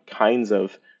kinds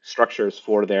of structures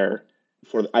for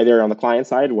either on the client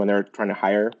side when they're trying to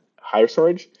hire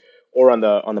storage, or on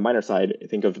the miner side.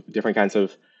 Think of different kinds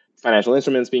of financial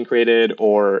instruments being created,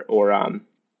 or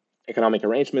economic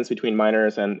arrangements between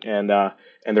miners and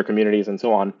their communities and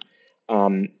so on.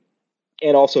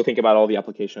 And also think about all the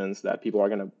applications that people are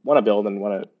going to want to build and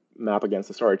want to map against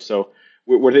the storage. So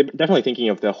we're definitely thinking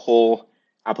of the whole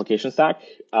application stack,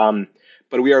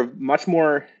 but we are much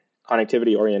more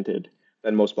connectivity oriented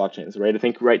than most blockchains, right? I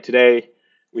think right today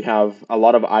we have a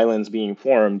lot of islands being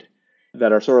formed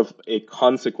that are sort of a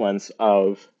consequence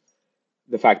of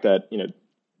the fact that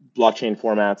blockchain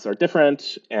formats are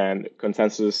different, and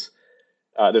consensus.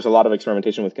 There's a lot of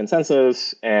experimentation with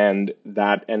consensus, and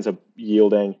that ends up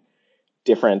yielding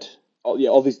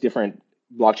all these different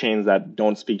blockchains that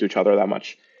don't speak to each other that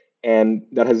much. And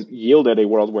that has yielded a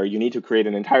world where you need to create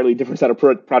an entirely different set of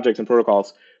projects and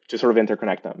protocols to sort of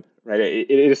interconnect them, right? It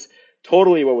is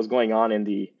totally what was going on in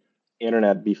the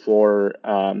internet before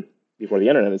the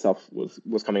internet itself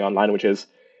was coming online, which is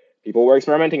people were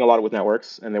experimenting a lot with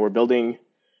networks, and they were building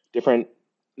different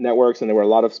networks, and there were a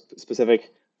lot of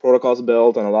specific protocols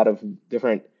built, and a lot of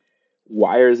different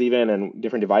wires even, and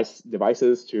different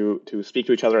devices to speak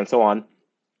to each other and so on.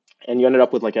 And you ended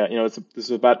up with this is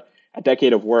about a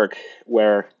decade of work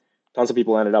where tons of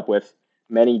people ended up with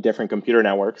many different computer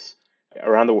networks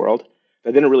around the world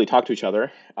that didn't really talk to each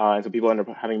other. And so people ended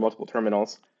up having multiple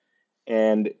terminals.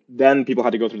 And then people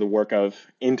had to go through the work of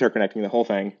interconnecting the whole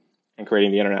thing and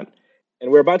creating the internet.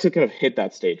 And we're about to kind of hit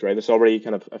that stage, right? There's already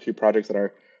kind of a few projects that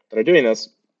are doing this.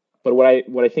 But what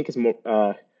I think is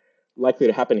more likely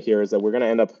to happen here is that we're going to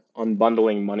end up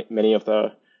unbundling many of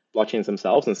the blockchains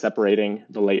themselves and separating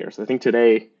the layers. I think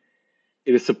today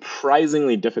it is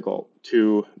surprisingly difficult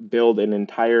to build an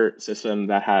entire system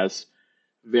that has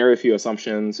very few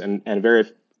assumptions and very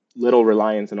little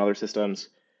reliance on other systems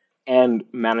and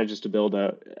manages to build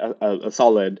a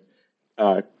solid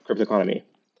crypto economy.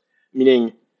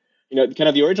 Meaning, kind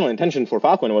of the original intention for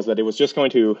Filecoin was that it was just going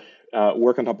to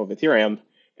work on top of Ethereum,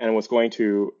 and it was going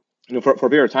to, for a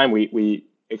period of time, we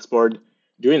explored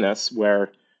doing this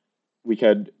where we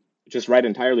could just write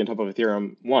entirely on top of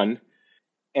Ethereum 1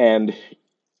 and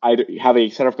I'd have a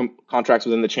set of contracts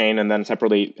within the chain and then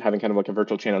separately having kind of like a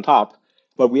virtual chain on top.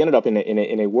 But we ended up in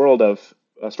a world of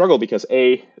struggle because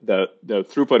the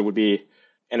throughput would be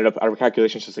ended up our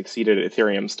calculations just exceeded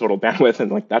Ethereum's total bandwidth,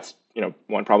 and like that's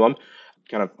one problem,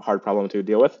 kind of hard problem to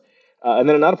deal with. And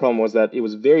then another problem was that it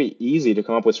was very easy to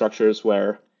come up with structures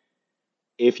where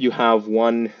if you have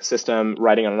one system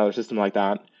writing on another system like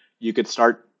that, you could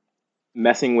start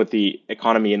messing with the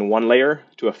economy in one layer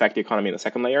to affect the economy in the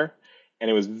second layer. And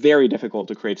it was very difficult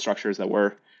to create structures that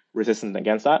were resistant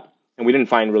against that. And we didn't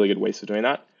find really good ways of doing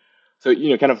that. So,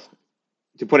 kind of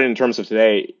to put it in terms of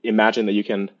today, imagine that you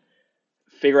can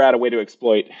figure out a way to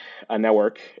exploit a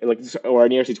network or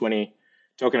an ERC20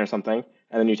 token or something,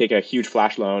 and then you take a huge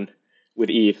flash loan with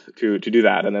ETH to do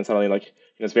that. And then suddenly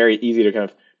it's very easy to kind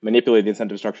of manipulate the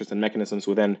incentive structures and mechanisms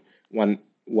within one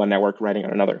network writing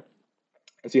on another.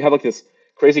 And so you have like this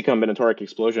crazy combinatoric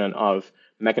explosion of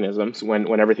mechanisms when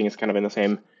everything is kind of in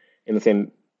the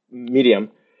same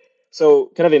medium.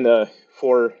 So kind of in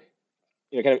order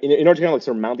to kind of like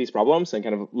sort of mount these problems and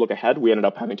kind of look ahead, we ended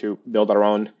up having to build our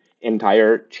own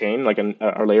entire chain, like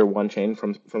our layer 1 chain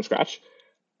from scratch.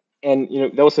 And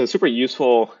that was a super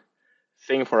useful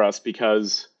thing for us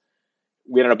because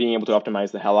we ended up being able to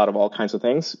optimize the hell out of all kinds of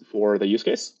things for the use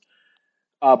case.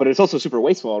 But it's also super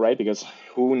wasteful, right? Because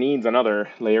who needs another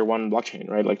layer 1 blockchain,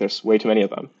 right? Like there's way too many of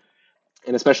them.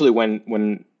 And especially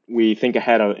when we think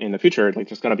ahead in the future, like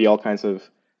there's going to be all kinds of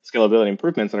scalability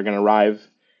improvements that are going to arrive,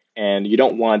 and you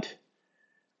don't want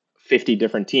 50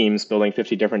 different teams building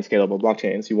 50 different scalable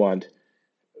blockchains. You want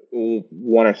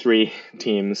 1 or 3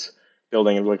 teams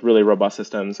building like really robust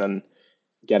systems and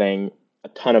getting a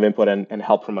ton of input and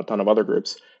help from a ton of other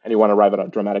groups. And you want to arrive at a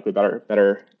dramatically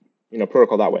better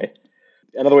protocol that way.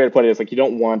 Another way to put it is like you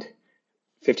don't want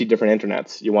 50 different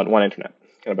internets. You want one internet,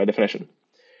 kind of by definition.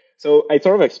 So I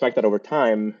sort of expect that over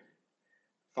time,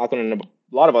 Filecoin and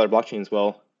a lot of other blockchains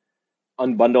will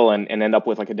unbundle and end up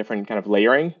with like a different kind of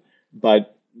layering.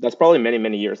 But that's probably many,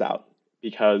 many years out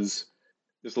because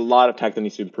there's a lot of tech that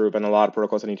needs to improve and a lot of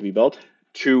protocols that need to be built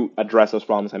to address those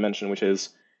problems I mentioned, which is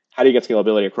how do you get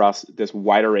scalability across this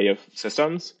wide array of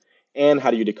systems, and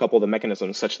how do you decouple the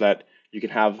mechanisms such that you can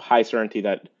have high certainty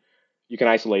that you can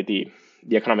isolate the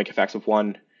economic effects of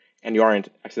one and you aren't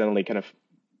accidentally kind of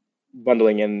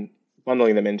bundling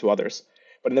them into others.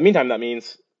 But in the meantime, that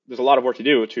means there's a lot of work to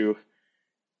do to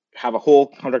have a whole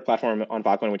contract platform on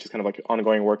Filecoin, which is kind of like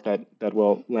ongoing work that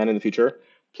will land in the future,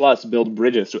 plus build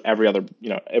bridges to every other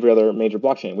major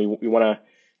blockchain. We want to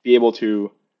be able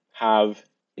to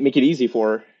make it easy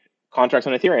for contracts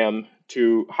on Ethereum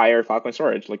to hire Filecoin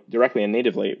storage like directly and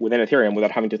natively within Ethereum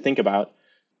without having to think about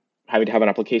having to have an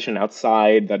application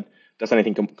outside that does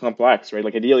anything complex, right?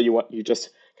 Like ideally, you just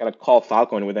kind of call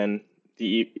Filecoin within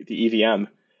the EVM,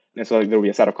 and so there will be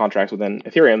a set of contracts within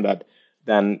Ethereum that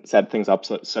then set things up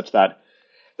such that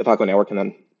the Filecoin network can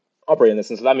then operate in this.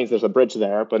 And so that means there's a bridge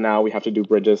there, but now we have to do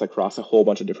bridges across a whole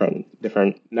bunch of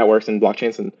different networks and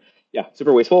blockchains, and yeah,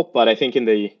 super wasteful. But I think in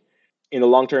the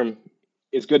long term,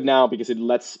 it's good now because it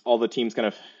lets all the teams kind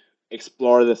of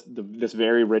explore this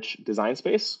very rich design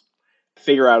space,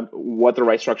 figure out what the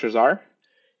right structures are,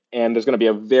 and there's going to be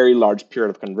a very large period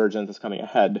of convergence that's coming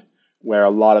ahead where a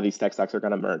lot of these tech stacks are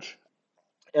going to merge.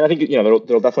 And I think there'll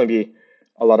definitely be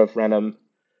a lot of random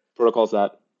protocols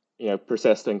that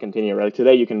persist and continue. Right? Like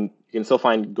today, you can still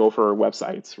find Gopher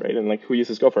websites, right? And like who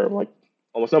uses Gopher? Like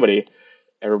almost nobody.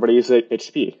 Everybody uses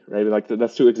HTTP, right? Like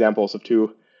that's two examples of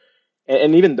two.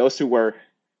 And even those two were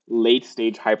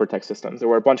late-stage hypertext systems. There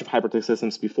were a bunch of hypertext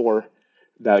systems before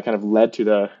that kind of led to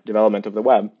the development of the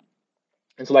web.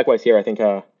 And so likewise here, I think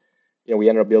we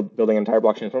ended up building an entire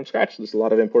blockchain from scratch. There's a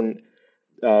lot of important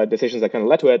decisions that kind of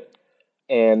led to it.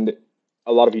 And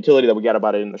a lot of utility that we get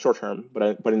about it in the short term,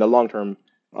 but in the long term,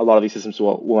 a lot of these systems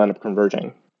will end up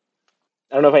converging.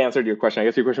 I don't know if I answered your question. I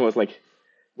guess your question was like,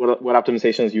 what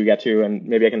optimizations you get to, and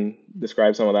maybe I can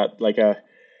describe some of that. Like,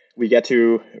 we get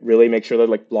to really make sure that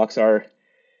like blocks are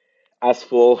as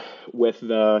full with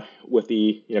the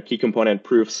key component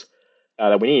proofs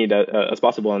that we need as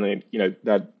possible, and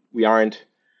that we aren't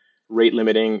rate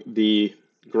limiting the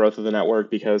growth of the network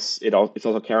because it's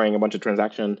also carrying a bunch of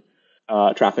transaction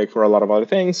traffic for a lot of other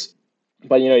things.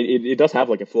 But it does have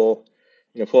like a full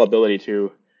ability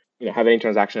to have any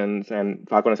transactions, and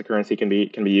Filecoin as a currency can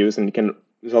be used, and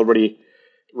there's already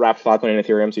wrapped Filecoin in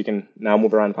Ethereum, so you can now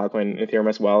move around Filecoin in Ethereum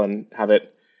as well and have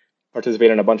it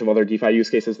participate in a bunch of other DeFi use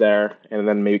cases there, and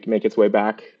then make its way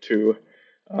back to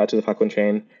the Filecoin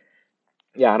chain.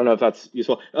 Yeah, I don't know if that's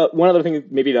useful. One other thing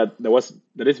maybe that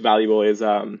is valuable is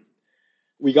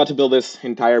we got to build this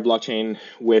entire blockchain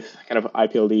with kind of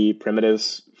IPLD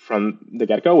primitives from the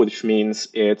get-go, which means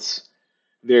it's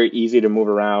very easy to move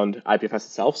around IPFS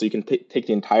itself. So you can take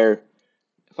the entire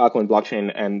Filecoin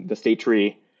blockchain and the state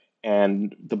tree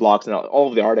and the blocks and all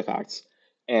of the artifacts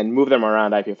and move them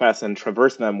around IPFS and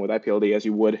traverse them with IPLD as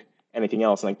you would anything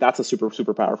else. And like that's a super,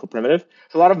 super powerful primitive.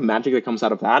 There's a lot of magic that comes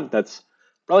out of that. That's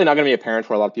probably not going to be apparent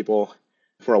for a lot of people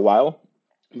for a while,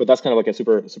 but that's kind of like a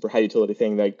super, super high utility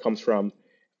thing that comes from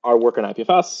our work on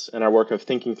IPFS and our work of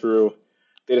thinking through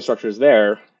data structures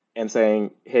there and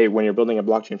saying, hey, when you're building a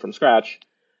blockchain from scratch,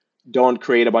 don't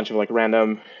create a bunch of like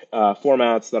random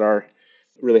formats that are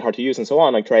really hard to use and so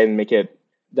on. Like try and make it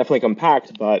definitely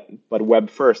compact, but web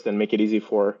first, and make it easy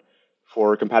for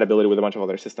compatibility with a bunch of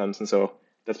other systems. And so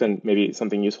that's been maybe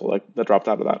something useful like that dropped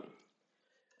out of that.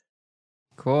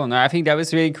 Cool. No, I think that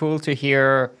was really cool to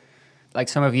hear like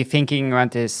some of you thinking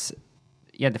around this,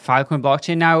 the Filecoin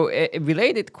blockchain. Now, a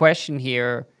related question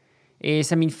here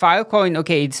is, I mean, Filecoin,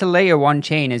 okay, it's a layer one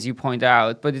chain, as you point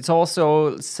out, but it's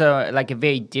also like a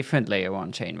very different layer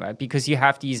one chain, right? Because you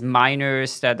have these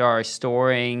miners that are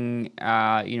storing,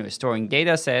 storing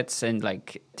data sets and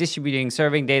like distributing,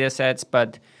 serving data sets.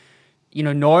 But,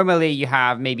 normally you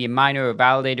have maybe a miner or a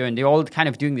validator, and they're all kind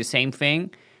of doing the same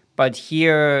thing. But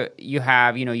here you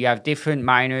have, you have different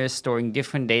miners storing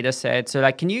different data sets. So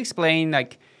like, can you explain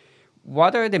like,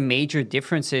 what are the major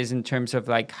differences in terms of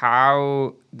like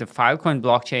how the Filecoin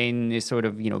blockchain is sort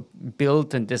of,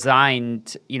 built and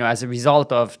designed, as a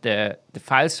result of the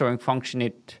file storing function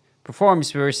it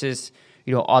performs versus,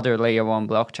 other layer one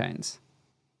blockchains?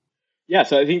 Yeah,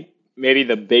 so I think maybe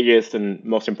the biggest and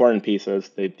most important piece is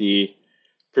that the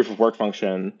proof of work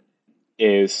function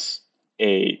is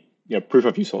a proof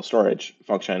of useful storage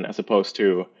function as opposed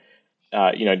to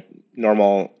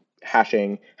normal hash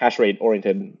rate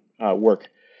oriented work.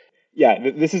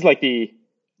 Yeah, this is like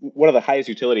one of the highest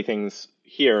utility things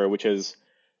here, which is,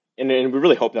 and we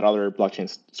really hope that other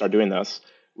blockchains start doing this,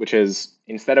 which is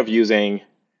instead of using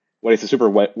what is a super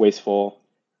wasteful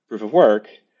proof of work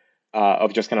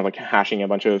of just kind of like hashing a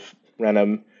bunch of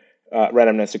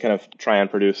randomness to kind of try and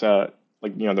produce the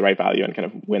right value and kind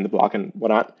of win the block and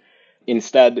whatnot.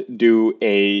 Instead, do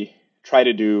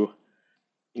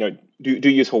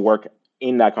useful work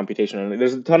in that computation. And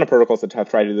there's a ton of protocols that have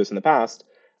tried to do this in the past.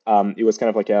 It was kind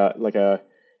of like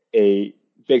a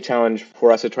big challenge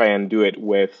for us to try and do it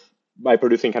by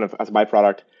producing kind of as a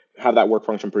byproduct, have that work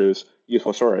function produce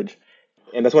useful storage.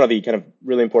 And that's one of the kind of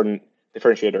really important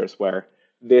differentiators where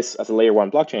this as a layer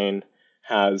one blockchain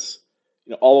has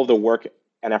all of the work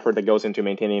and effort that goes into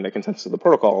maintaining the consensus of the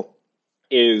protocol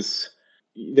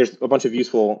there's a bunch of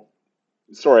useful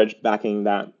storage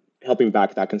helping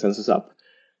back that consensus up.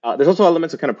 There's also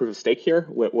elements of kind of proof of stake here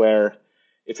where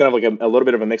it's kind of like a little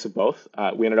bit of a mix of both.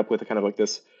 We ended up with a kind of like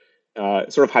this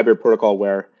sort of hybrid protocol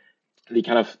where the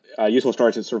kind of useful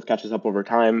storage sort of catches up over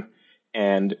time,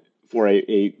 and for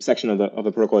a section of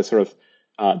the protocol is sort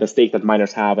of the stake that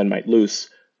miners have and might lose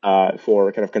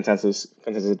for kind of consensus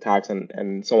attacks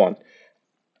and so on.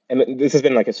 And this has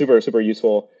been like a super, super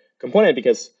useful component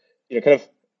because kind of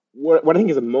what I think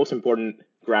is the most important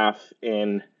graph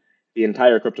in the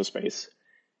entire crypto space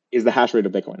is the hash rate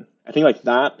of Bitcoin. I think like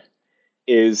that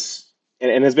is,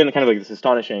 and has been kind of like this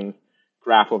astonishing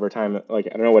graph over time. Like, I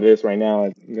don't know what it is right now.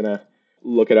 I'm going to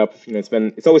look it up.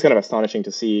 It's always kind of astonishing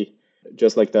to see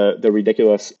just like the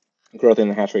ridiculous growth in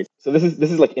the hash rate. So this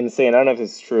is like insane. I don't know if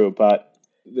this is true, but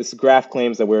this graph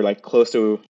claims that we're like close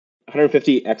to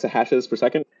 150 exahashes per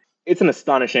second. It's an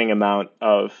astonishing amount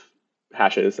of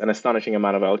hashes, an astonishing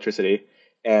amount of electricity.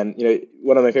 And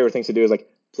one of my favorite things to do is like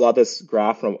plot this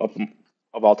graph of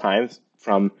all times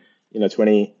from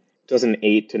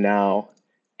 2008 to now,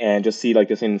 and just see like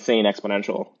this insane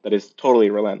exponential that is totally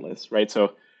relentless, right?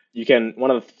 So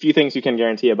one of the few things you can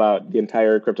guarantee about the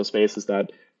entire crypto space is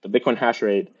that the Bitcoin hash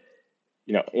rate,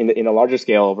 in a larger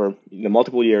scale over the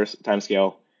multiple years time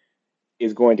scale,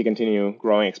 is going to continue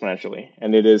growing exponentially,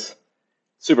 and it is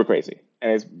super crazy.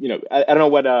 And it's, I don't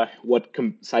know what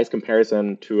size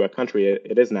comparison to a country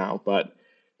it is now, but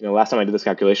last time I did this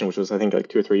calculation, which was I think like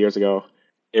 2 or 3 years ago,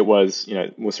 it was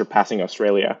surpassing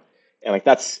Australia, and like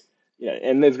that's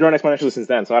and it's grown exponentially since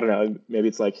then. So I don't know, maybe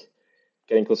it's like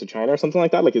getting close to China or something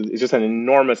like that. Like it's just an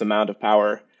enormous amount of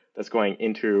power that's going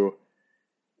into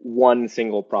one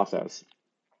single process.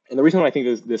 And the reason why I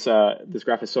think this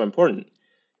graph is so important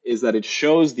is that it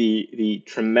shows the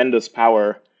tremendous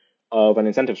power of an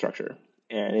incentive structure.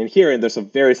 And in here, there's a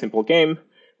very simple game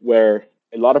where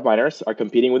a lot of miners are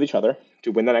competing with each other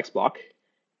to win the next block.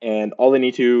 And all they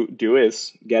need to do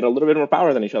is get a little bit more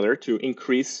power than each other to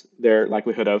increase their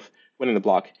likelihood of winning the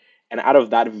block. And out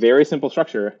of that very simple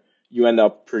structure, you end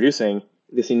up producing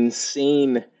this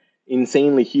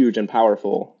insanely huge and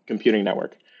powerful computing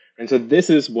network. And so this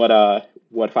is what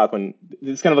Filecoin,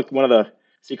 this is kind of like one of the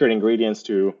secret ingredients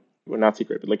to, well, not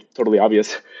secret, but like totally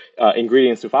obvious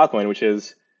ingredients to Filecoin, which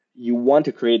is you want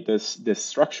to create this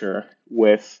structure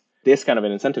with this kind of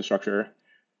an incentive structure,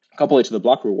 couple it to the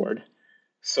block reward,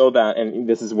 so that, and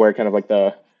this is where kind of like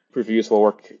the proof of useful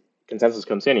work consensus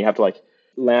comes in. You have to like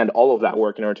land all of that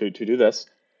work in order to do this,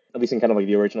 at least in kind of like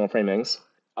the original framings.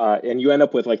 And you end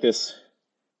up with like this,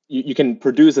 you can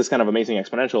produce this kind of amazing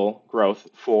exponential growth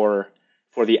for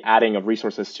the adding of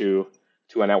resources to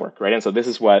a network, right? And so this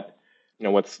is what's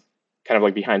kind of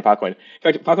like behind Filecoin. In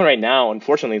fact, Filecoin right now,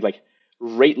 unfortunately, is like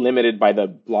rate limited by the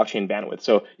blockchain bandwidth.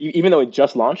 So even though it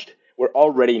just launched, we're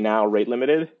already now rate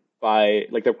limited by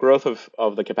like the growth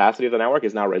of the capacity of the network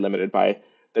is now rate limited by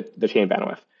the chain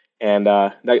bandwidth. And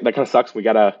that kind of sucks. We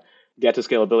got to get to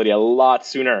scalability a lot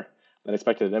sooner than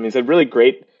expected. I mean, it's a really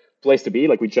great place to be.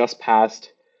 Like we just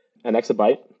passed an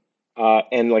exabyte,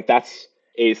 and like that's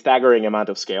a staggering amount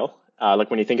of scale.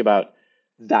 Like when you think about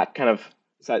that kind of,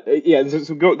 so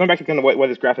going back to kind of why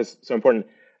this graph is so important.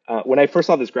 When I first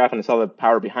saw this graph and I saw the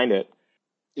power behind it,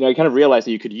 I kind of realized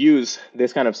that you could use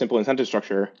this kind of simple incentive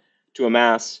structure to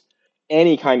amass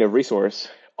any kind of resource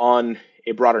on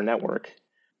a broader network,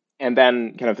 and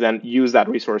then use that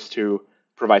resource to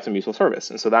provide some useful service.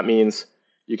 And so that means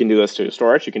you can do this to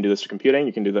storage, you can do this to computing,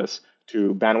 you can do this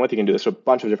to bandwidth, you can do this to a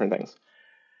bunch of different things.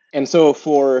 And so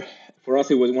for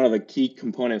us, it was one of the key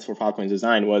components for Filecoin's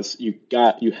design was you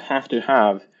have to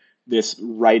have this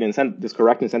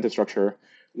correct incentive structure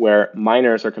where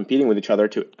miners are competing with each other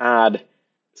to add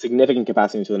significant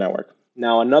capacity to the network.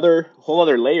 Now, whole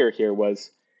other layer here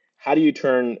was how do you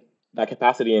turn that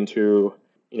capacity into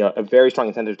a very strong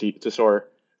incentive to store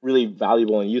really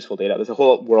valuable and useful data. There's a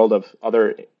whole world of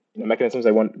other mechanisms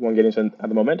I won't get into at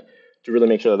the moment to really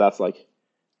make sure that that's like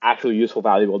actually useful,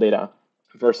 valuable data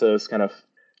versus kind of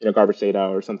garbage data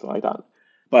or something like that.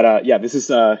 But this is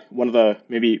one of the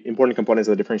maybe important components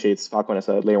that differentiates Filecoin as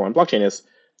a layer 1 blockchain is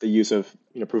the use of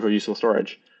proof of useful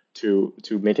storage to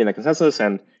maintain the consensus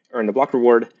and earn the block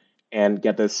reward and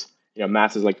get this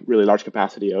massive, like really large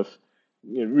capacity of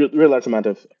really large amount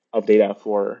of data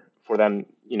for then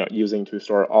using to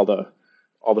store all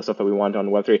the stuff that we want on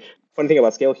Web3. Funny thing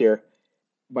about scale here,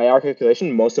 by our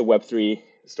calculation, most of Web3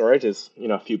 storage is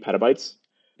a few petabytes,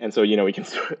 and so we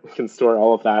can store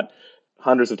all of that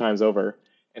hundreds of times over.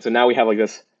 And so now we have like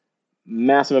this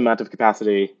massive amount of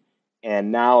capacity,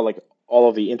 and now like all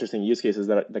of the interesting use cases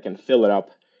that can fill it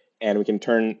up, and we can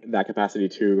turn that capacity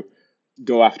to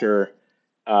go after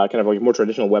kind of like more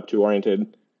traditional Web2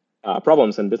 oriented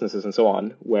problems and businesses and so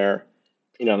on, where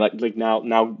like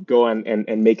now go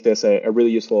and make this a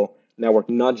really useful network,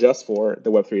 not just for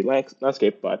the Web3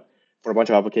 landscape, but for a bunch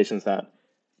of applications that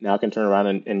now can turn around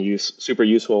and use super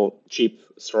useful, cheap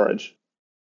storage.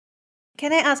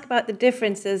 Can I ask about the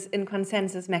differences in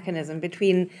consensus mechanism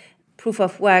between proof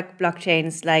of work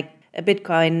blockchains like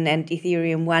Bitcoin and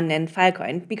Ethereum 1 and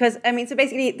Filecoin? Because, so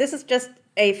basically, this is just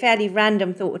a fairly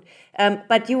random thought.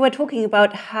 But you were talking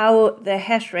about how the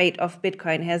hash rate of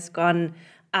Bitcoin has gone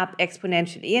up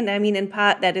exponentially. And in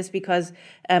part, that is because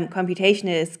computation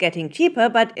is getting cheaper.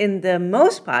 But in the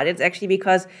most part, it's actually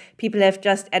because people have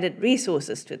just added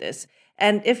resources to this.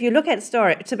 And if you look at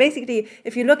storage, so basically,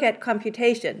 if you look at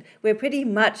computation, we're pretty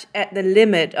much at the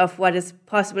limit of what is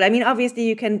possible. Obviously,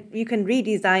 you can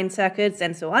redesign circuits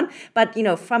and so on, but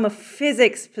from a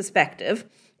physics perspective,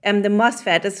 the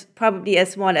MOSFET is probably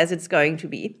as small as it's going to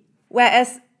be.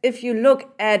 Whereas if you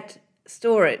look at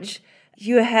storage,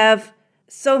 you have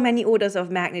so many orders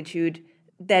of magnitude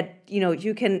that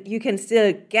you can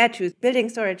still get to. Building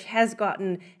storage has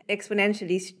gotten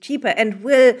exponentially cheaper and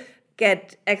will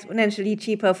get exponentially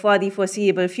cheaper for the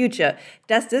foreseeable future.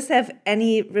 Does this have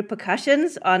any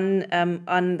repercussions on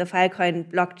the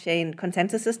Filecoin blockchain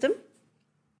consensus system?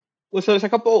 Well, so there's a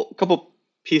couple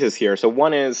pieces here. So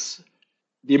one is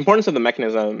the importance of the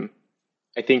mechanism,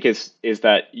 I think, is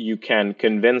that you can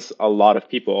convince a lot of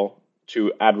people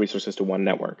to add resources to one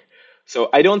network. So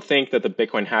I don't think that the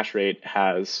Bitcoin hash rate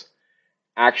has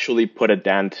actually put a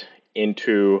dent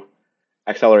into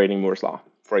accelerating Moore's law,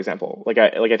 for example. Like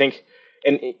I think,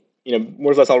 and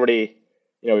Moore's law is already,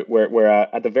 we're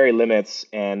at the very limits,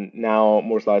 and now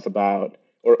Moore's law is about,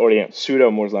 or pseudo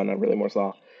Moore's law, not really Moore's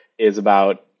law, is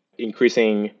about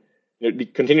increasing,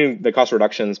 continuing the cost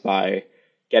reductions by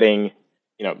getting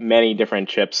many different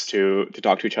chips to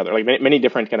talk to each other, like many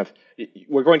different kind of,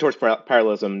 we're going towards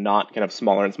parallelism, not kind of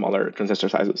smaller and smaller transistor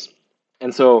sizes.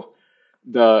 And so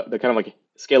the kind of like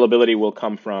scalability will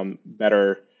come from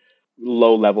better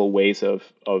low level ways of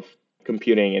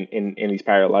computing in these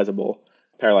parallelizable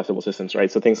systems,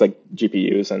 right? So things like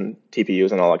GPUs and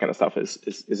TPUs and all that kind of stuff is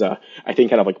I think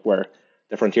kind of like where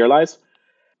the frontier lies.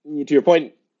 To your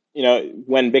point,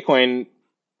 when Bitcoin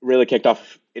really kicked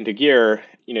off into gear,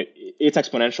 its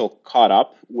exponential caught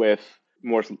up with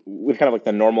kind of like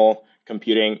the normal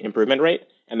computing improvement rate,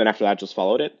 and then after that just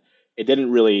followed it. It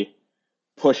didn't really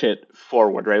push it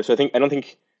forward, right? So I don't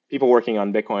think people working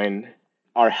on Bitcoin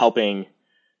are helping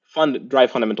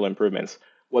drive fundamental improvements.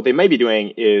 What they might be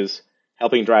doing is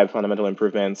helping drive fundamental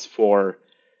improvements for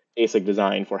ASIC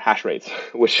design for hash rates,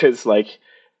 which is like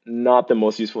not the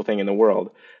most useful thing in the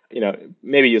world.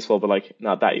 Maybe useful, but like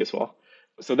not that useful.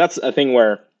 So that's a thing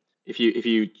where if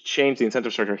you change the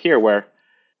incentive structure here, where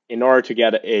in order to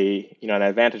get an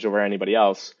advantage over anybody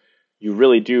else, you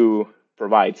really do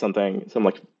provide some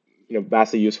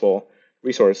vastly useful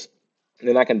resource,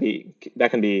 then that can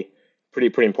be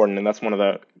pretty important, and that's one of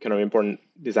the kind of important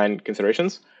design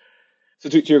considerations. So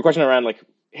to your question around like,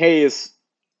 hey, is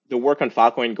the work on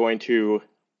Filecoin going to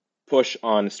push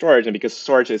on storage? And because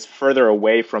storage is further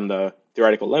away from the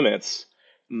theoretical limits,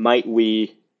 might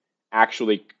we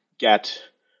actually get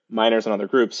miners and other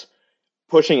groups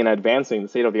pushing and advancing the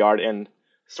state of the art in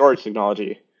storage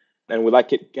technology? And would that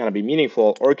kind of be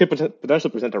meaningful, or it could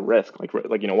potentially present a risk? Like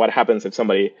what happens if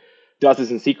somebody does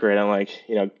this in secret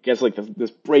and gets like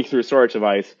this breakthrough storage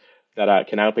device that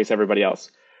can outpace everybody else?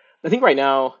 I think right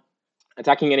now,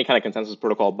 attacking any kind of consensus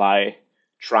protocol by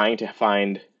trying to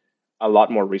find a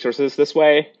lot more resources this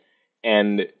way,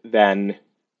 and then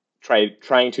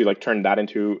trying to like turn that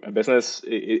into a business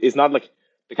is not like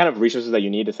the kind of resources that you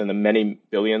need to send the many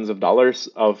billions of dollars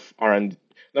of R&D,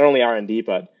 not only R&D,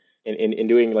 but in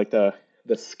doing like the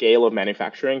scale of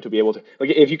manufacturing to be able to, like,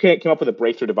 if you came up with a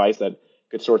breakthrough device that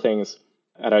could store things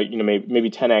at a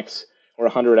maybe 10x or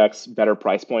 100x better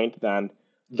price point than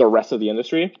the rest of the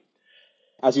industry,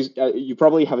 as you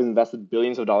probably have invested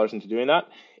billions of dollars into doing that,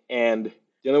 and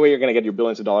the only way you're going to get your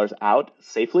billions of dollars out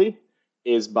safely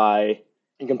is by,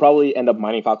 you can probably end up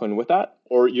mining Filecoin with that,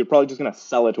 or you're probably just going to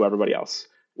sell it to everybody else.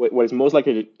 What is most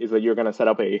likely is that you're going to set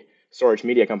up a storage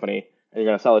media company and you're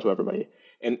going to sell it to everybody.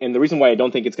 And the reason why I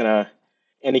don't think it's going to,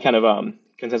 any kind of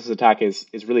consensus attack is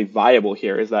really viable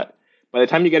here is that by the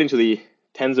time you get into the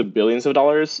tens of billions of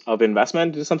dollars of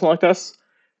investment into something like this,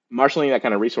 marshaling that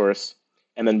kind of resource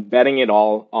and then betting it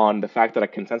all on the fact that a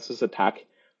consensus attack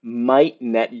might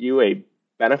net you a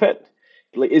benefit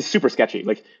is super sketchy.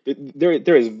 Like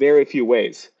there is very few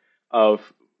ways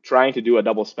of trying to do a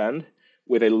double spend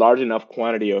with a large enough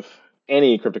quantity of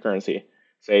any cryptocurrency,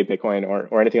 say Bitcoin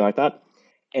or anything like that,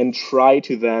 and try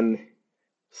to then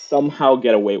somehow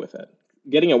get away with it.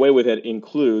 Getting away with it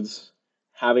includes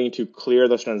having to clear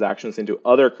those transactions into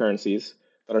other currencies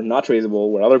that are not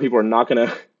traceable, where other people are not going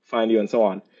to find you, and so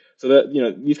on. So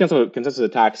that these kinds of consensus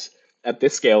attacks at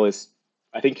this scale is,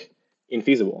 I think,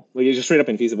 infeasible. Like, it's just straight up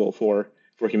infeasible for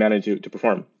humanity to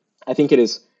perform. I think it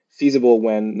is feasible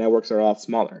when networks are a lot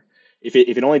smaller. If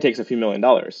it only takes a few $1 million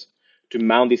to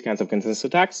mount these kinds of consensus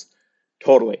attacks,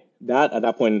 totally. At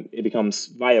that point it becomes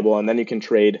viable, and then you can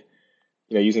trade,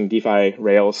 using DeFi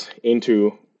rails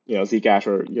into Zcash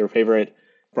or your favorite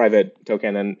private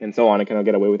token and so on, and kind of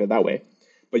get away with it that way.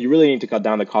 But you really need to cut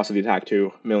down the cost of the attack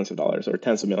to millions of dollars or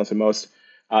tens of millions at most.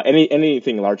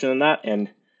 Anything larger than that, and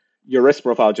your risk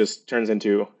profile just turns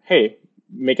into, hey,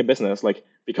 make a business, like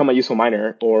become a useful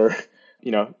miner, or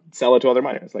sell it to other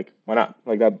miners. Like, why not?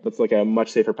 Like that's like a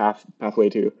much safer pathway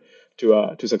to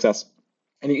success.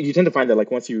 And you tend to find that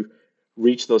like once you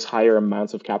reach those higher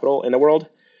amounts of capital in the world,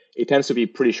 it tends to be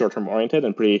pretty short-term oriented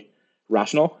and pretty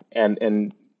rational.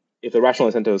 And if the rational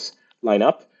incentives line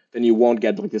up, then you won't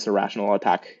get like this irrational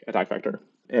attack vector.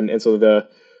 And so the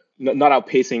not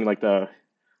outpacing like the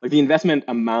Like the investment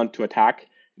amount to attack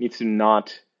needs to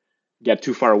not get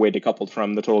too far away decoupled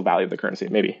from the total value of the currency.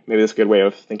 Maybe that's a good way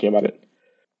of thinking about it.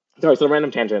 Sorry, so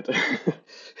random tangent.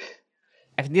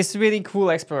 I think this is really cool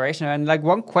exploration. And like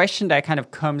one question that kind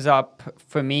of comes up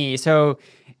for me. So,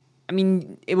 I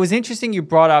mean, it was interesting you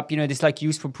brought up, this like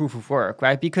useful proof of work,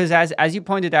 right? Because as you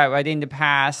pointed out, right, in the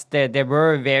past, there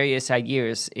were various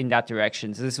ideas in that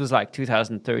direction. So this was like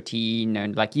 2013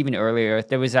 and like even earlier,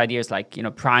 there was ideas like,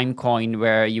 Prime Coin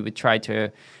where you would try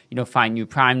to, find new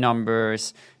prime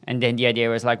numbers. And then the idea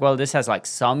was like, well, this has like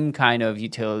some kind of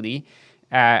utility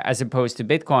as opposed to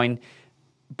Bitcoin.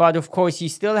 But of course, you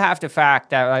still have the fact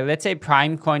that, like, let's say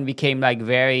Prime Coin became like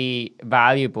very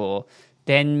valuable,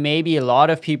 then maybe a lot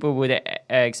of people would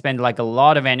expend like a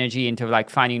lot of energy into like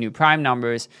finding new prime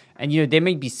numbers. And, there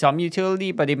may be some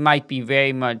utility, but it might be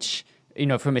very much,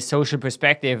 from a social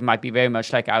perspective, might be very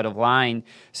much like out of line.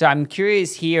 So I'm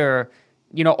curious here,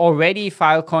 already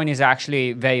Filecoin is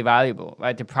actually very valuable,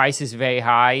 right? The price is very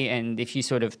high. And if you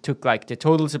sort of took like the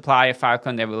total supply of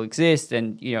Filecoin that will exist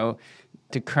and,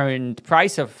 the current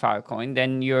price of Filecoin,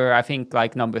 then you're, I think,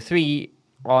 like number 3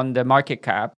 on the market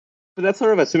cap. But that's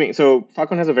sort of assuming. So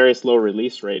Filecoin has a very slow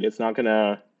release rate. It's not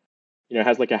gonna, it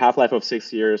has like a half-life of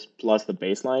 6 years plus the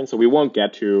baseline. So we won't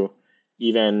get to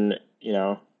even,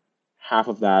 half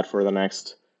of that for the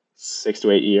next 6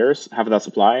 to 8 years, half of that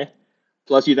supply.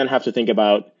 Plus, you then have to think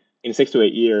about in 6 to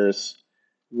 8 years,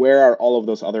 where are all of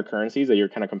those other currencies that you're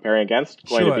kind of comparing against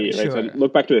going to be, right? Sure. So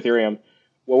look back to Ethereum.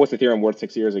 What was Ethereum worth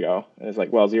 6 years ago? And it's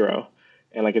like, well, 0.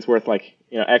 And like it's worth like,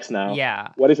 X now. Yeah.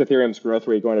 What is Ethereum's growth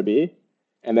rate going to be?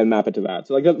 And then map it to that.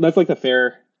 So like that's like the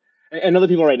fair. And other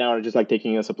people right now are just like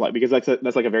taking a supply because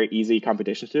that's like a very easy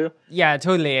computation to do. Yeah,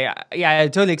 totally. Yeah, I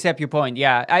totally accept your point.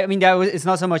 Yeah, I mean it's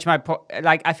not so much my point.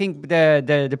 Like I think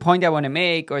the point I want to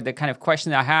make or the kind of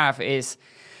question I have is,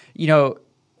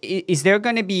 is there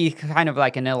going to be kind of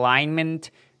like an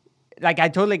alignment? Like I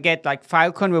totally get like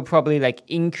Filecoin will probably like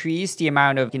increase the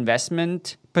amount of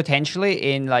investment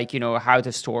potentially in like, how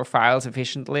to store files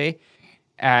efficiently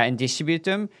and distribute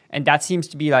them. And that seems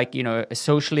to be like, a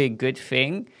socially good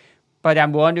thing. But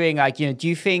I'm wondering like, do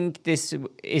you think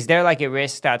is there like a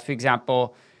risk that, for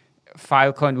example,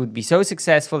 Filecoin would be so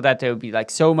successful that there would be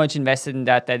like so much invested in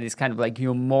that is kind of like,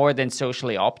 more than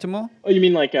socially optimal? Oh, you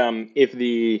mean like if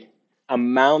the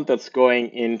amount that's going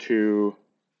into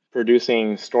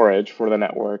producing storage for the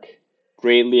network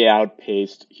greatly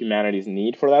outpaced humanity's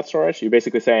need for that storage? You're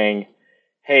basically saying,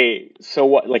 hey, so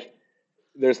what, like,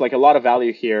 there's like a lot of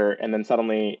value here, and then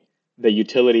suddenly the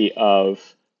utility of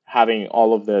having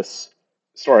all of this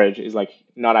storage is like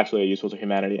not actually useful to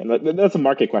humanity. And that's a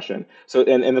market question. So,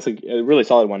 and that's a really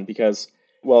solid one because,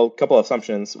 well, a couple of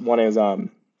assumptions. One is,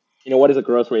 what is the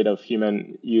growth rate of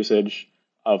human usage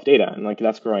of data? And like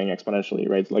that's growing exponentially,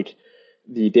 right? Like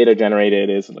the data generated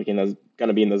is like going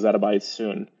to be in the zettabytes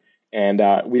soon. And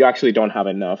we actually don't have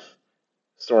enough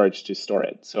storage to store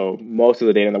it. So most of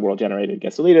the data in the world generated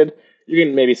gets deleted. You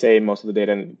can maybe say most of the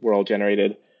data in the world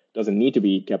generated doesn't need to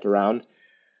be kept around.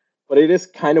 But it is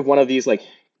kind of one of these like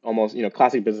almost,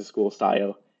 classic business school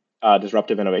style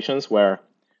disruptive innovations where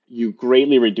you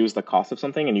greatly reduce the cost of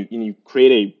something and you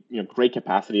create a great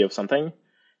capacity of something,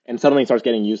 and suddenly it starts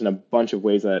getting used in a bunch of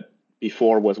ways that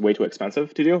before was way too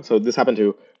expensive to do. So this happened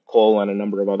to coal and a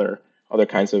number of other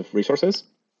kinds of resources.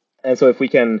 And so if we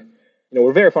can,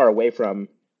 we're very far away from,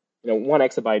 1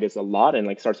 exabyte is a lot, and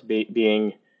like starts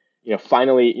being,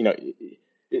 finally,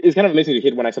 it's kind of amazing to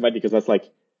hit 1 exabyte because that's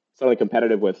like suddenly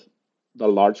competitive with the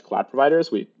large cloud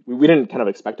providers. We didn't kind of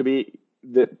expect to be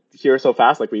here so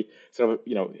fast. Like we sort of,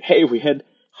 hey, if we hit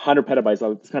 100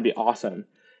 petabytes, it's gonna be awesome.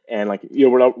 And like,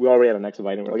 we're already at an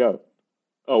exabyte, and we're like,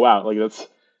 oh wow, like that's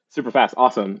super fast,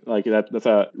 awesome. Like that's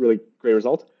a really great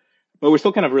result. But we're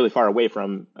still kind of really far away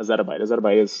from a zettabyte. A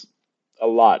zettabyte is a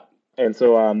lot, and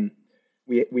so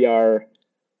we are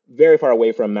very far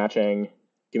away from matching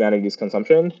humanity's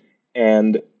consumption,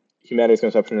 and humanity's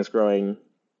consumption is growing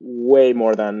way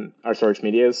more than our storage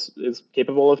media is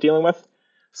capable of dealing with.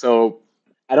 So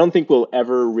I don't think we'll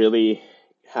ever really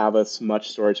have as much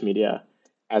storage media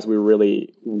as we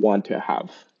really want to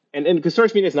have. And because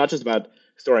storage media is not just about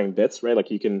storing bits, right? Like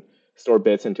you can store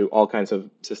bits into all kinds of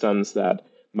systems that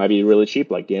might be really cheap,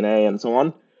 like DNA and so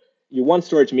on. You want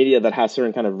storage media that has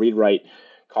certain kind of read-write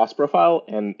cost profile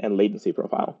and latency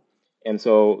profile. And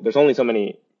so there's only so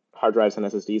many hard drives and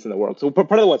SSDs in the world. So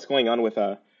part of what's going on with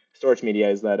storage media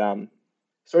is that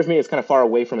storage media is kind of far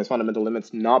away from its fundamental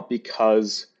limits, not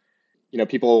because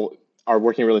people are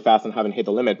working really fast and haven't hit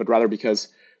the limit, but rather because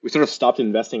we sort of stopped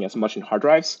investing as much in hard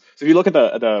drives. So if you look at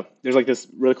there's like this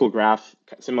really cool graph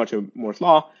similar to Moore's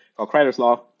law called Kreider's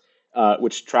law,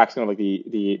 which tracks kind of like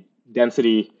the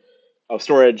density of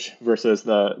storage versus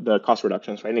the cost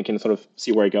reductions, right? And it can sort of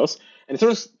see where it goes. And it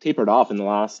sort of tapered off in the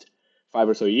last 5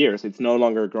 or so years. It's no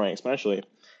longer growing exponentially.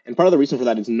 And part of the reason for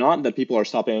that is not that people are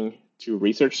stopping to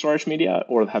research storage media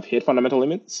or have hit fundamental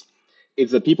limits.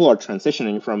 It's that people are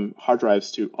transitioning from hard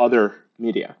drives to other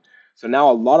media. So now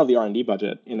a lot of the R&D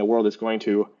budget in the world is going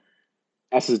to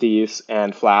SSDs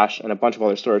and flash and a bunch of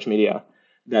other storage media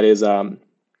that is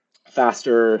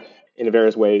faster in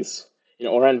various ways,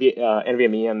 or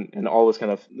NVMe and all this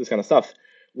kind of stuff,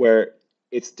 where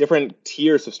it's different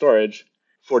tiers of storage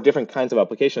for different kinds of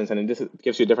applications, and it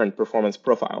gives you a different performance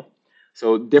profile.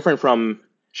 So different from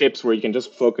chips where you can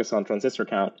just focus on transistor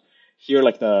count. Here,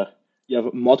 you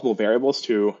have multiple variables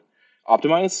to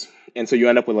optimize, and so you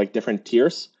end up with like different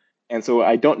tiers. And so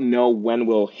I don't know when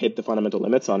we'll hit the fundamental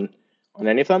limits on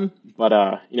any of them, but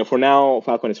for now,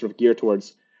 Filecoin is sort of geared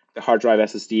towards the hard drive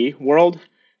SSD world.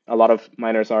 A lot of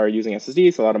miners are using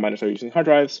SSDs, a lot of miners are using hard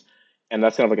drives, and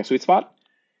that's kind of like a sweet spot.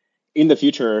 In the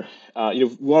future,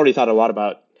 we've already thought a lot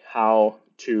about how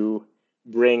to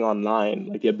bring online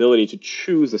like the ability to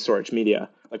choose the storage media.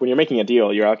 Like when you're making a deal,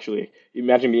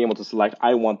 imagine being able to select,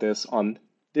 I want this on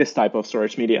this type of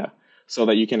storage media, so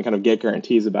that you can kind of get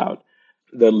guarantees about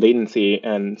the latency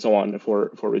and so on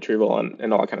for retrieval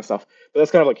and all that kind of stuff. But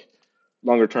that's kind of like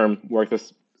longer term work.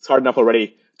 It's hard enough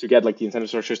already to get like the incentive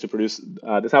structures to produce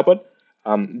this output.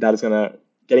 That is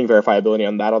getting verifiability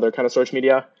on that other kind of storage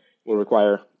media will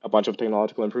require a bunch of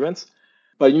technological improvements.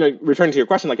 But returning to your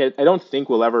question, like I don't think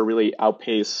we'll ever really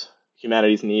outpace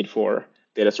humanity's need for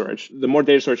data storage. The more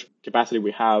data storage capacity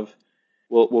we have,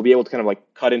 we'll be able to kind of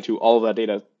like cut into all of that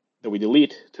data that we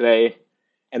delete today,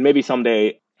 and maybe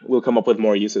someday we'll come up with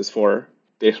more uses for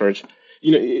data storage.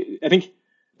 I think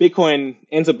Bitcoin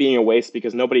ends up being a waste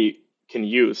because nobody can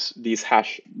use these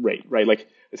hash rate, right? Like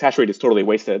this hash rate is totally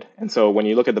wasted. And so when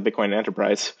you look at the Bitcoin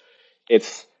enterprise,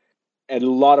 it's a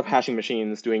lot of hashing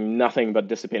machines doing nothing but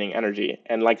dissipating energy.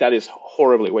 And like that is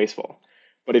horribly wasteful.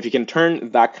 But if you can turn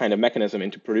that kind of mechanism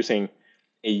into producing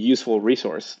a useful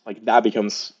resource, like that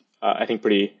becomes, I think,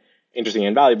 pretty interesting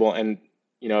and valuable. And,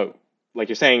 like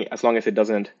you're saying, as long as it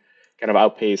doesn't kind of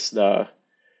outpace the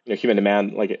human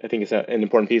demand, like I think it's an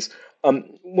important piece.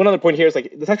 One other point here is like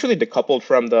it's actually decoupled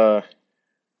from the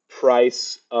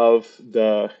price of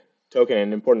the token in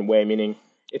an important way, meaning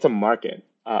it's a market.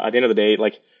 At the end of the day,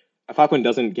 like a Filecoin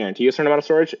doesn't guarantee a certain amount of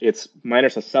storage. It's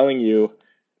miners are selling you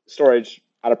storage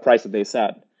at a price that they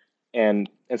set, and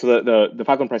so the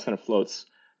Filecoin price kind of floats.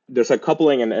 There's a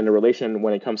coupling and a relation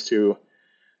when it comes to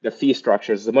the fee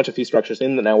structures. There's a bunch of fee structures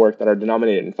in the network that are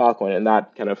denominated in Filecoin, and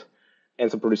that kind of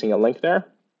ends up producing a link there.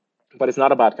 But it's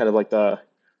not about kind of like the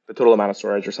total amount of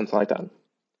storage or something like that.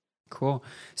 Cool.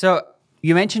 So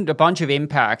you mentioned a bunch of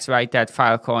impacts, right, that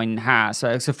Filecoin has.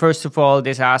 So first of all,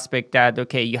 this aspect that,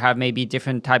 okay, you have maybe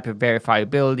different type of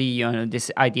verifiability, this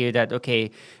idea that,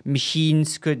 okay,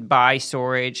 machines could buy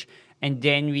storage. And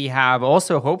then we have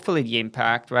also hopefully the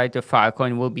impact, right, of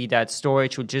Filecoin will be that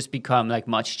storage will just become like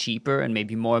much cheaper and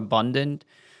maybe more abundant.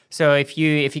 So if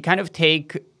you kind of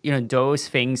take, those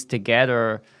things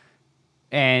together,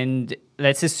 and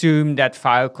let's assume that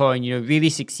Filecoin, really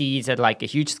succeeds at like a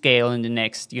huge scale in the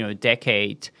next,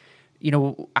 decade,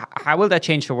 how will that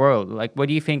change the world? Like, what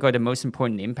do you think are the most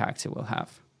important impacts it will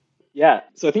have? Yeah.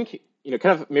 So I think,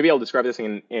 kind of maybe I'll describe this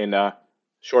in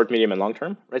short, medium, and long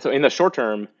term, right? So in the short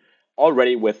term,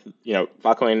 already with,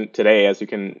 Filecoin today, as you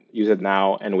can use it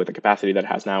now, and with the capacity that it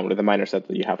has now, with the miner set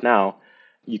that you have now,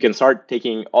 you can start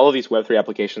taking all of these Web3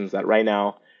 applications that right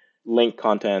now link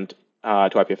content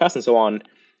to IPFS and so on,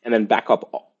 and then back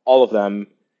up all of them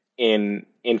in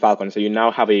Filecoin. So you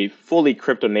now have a fully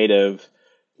crypto native,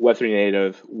 Web3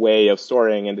 native way of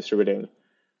storing and distributing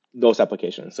those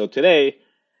applications. So today,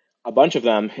 a bunch of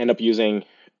them end up using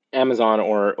Amazon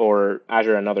or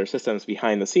Azure and other systems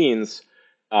behind the scenes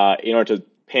in order to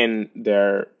pin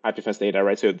their IPFS data,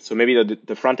 right? So maybe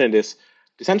the front end is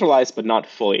decentralized, but not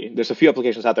fully. There's a few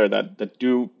applications out there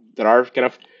that are kind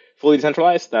of fully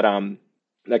decentralized that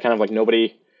kind of like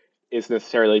nobody is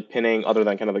necessarily pinning other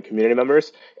than kind of the community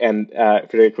members. And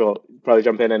Frederic will probably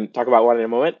jump in and talk about one in a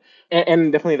moment.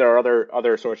 And definitely there are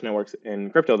other storage networks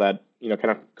in crypto that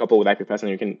kind of couple with IPFS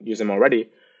and you can use them already.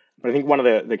 But I think one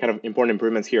of the kind of important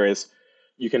improvements here is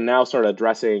you can now start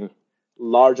addressing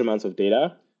large amounts of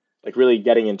data, like really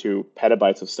getting into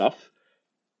petabytes of stuff,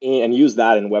 and use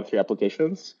that in Web3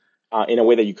 applications in a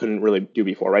way that you couldn't really do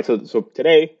before, right? So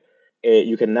today,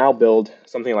 you can now build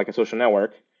something like a social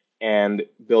network and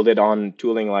build it on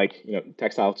tooling like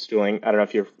Textile tooling. I don't know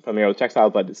if you're familiar with Textile,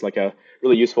 but it's like a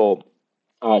really useful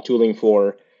tooling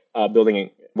for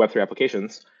building Web3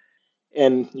 applications.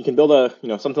 And you can build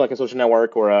a, something like a social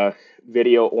network or a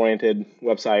video-oriented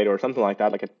website or something like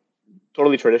that, like a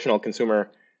totally traditional consumer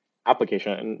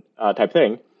application type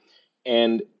thing,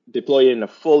 and deploy it in a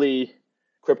fully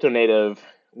crypto-native,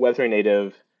 Web3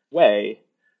 native way,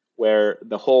 where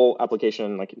the whole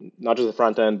application, like not just the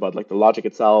front end, but like the logic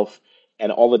itself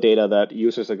and all the data that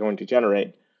users are going to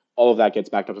generate, all of that gets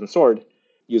backed up and stored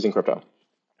using crypto.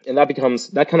 And that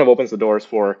kind of opens the doors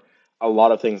for a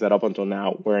lot of things that up until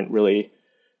now weren't really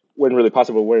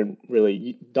possible, weren't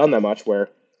really done that much, where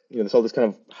there's all this kind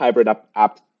of hybrid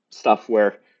app stuff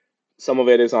where some of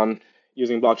it is on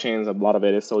using blockchains, a lot of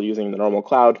it is still using the normal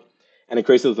cloud, and it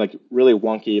creates this like really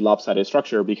wonky, lopsided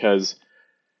structure because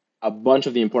a bunch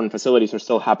of the important facilities are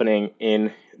still happening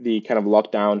in the kind of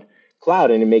lockdown cloud,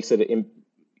 and it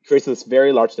creates this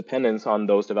very large dependence on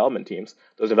those development teams.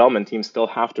 Those development teams still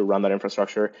have to run that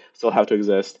infrastructure, still have to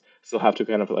exist, still have to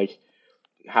kind of like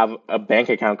have a bank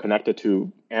account connected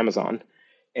to Amazon.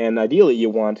 And ideally, you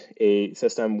want a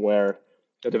system where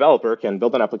the developer can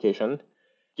build an application,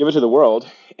 give it to the world,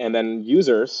 and then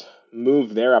users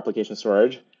move their application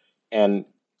storage and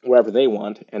wherever they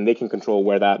want, and they can control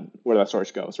where that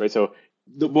storage goes, right? So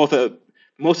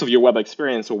most of your web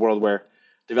experience, a world where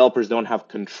developers don't have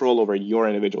control over your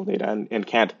individual data and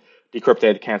can't decrypt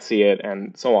it, can't see it,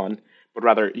 and so on, but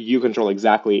rather you control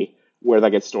exactly where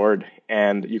that gets stored,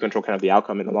 and you control kind of the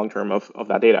outcome in the long term of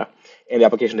that data. And the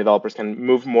application developers can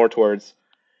move more towards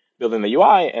building the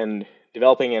UI and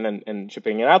developing it and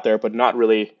shipping it out there, but not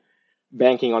really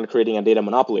banking on creating a data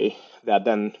monopoly that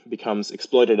then becomes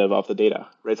exploitative of the data,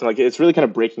 right? So like it's really kind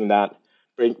of breaking that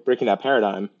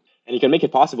paradigm, and you can make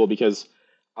it possible because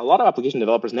a lot of application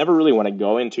developers never really want to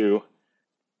go into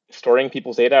storing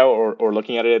people's data or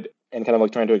looking at it and kind of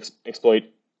like trying to exploit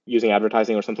using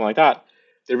advertising or something like that.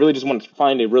 They really just want to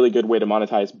find a really good way to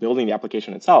monetize building the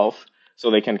application itself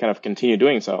so they can kind of continue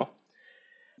doing so.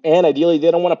 And ideally, they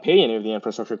don't want to pay any of the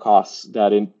infrastructure costs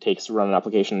that it takes to run an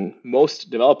application. Most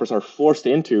developers are forced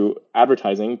into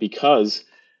advertising because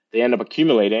they end up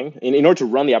accumulating. In order to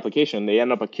run the application, they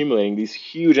end up accumulating these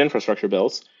huge infrastructure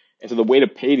bills. And so the way to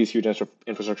pay these huge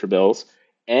infrastructure bills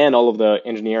and all of the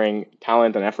engineering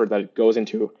talent and effort that goes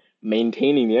into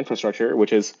maintaining the infrastructure,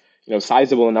 which is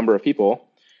sizable in number of people,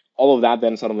 all of that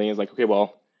then suddenly is like, okay,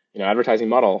 well, advertising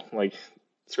model, like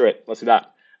screw it, let's do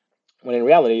that. When in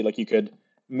reality, like you could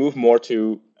move more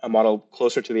to a model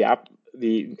closer to the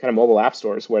kind of mobile app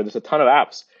stores, where there's a ton of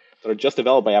apps that are just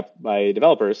developed by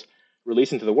developers,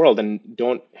 released into the world, and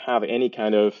don't have any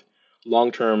kind of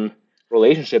long-term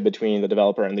relationship between the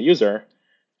developer and the user,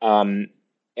 and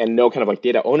no kind of like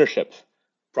data ownership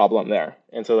problem there.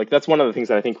 And so like that's one of the things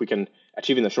that I think we can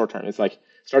achieve in the short term. It's like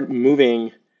start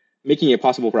making it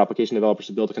possible for application developers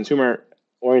to build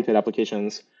consumer-oriented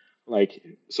applications, like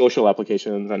social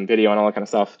applications and video and all that kind of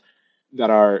stuff, that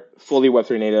are fully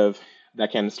Web3 native,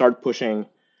 that can start pushing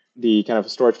the kind of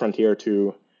storage frontier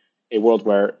to a world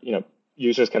where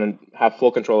users can have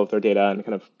full control of their data and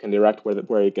kind of can direct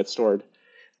where it gets stored,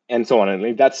 and so on.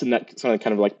 And that's something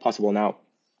kind of like possible now.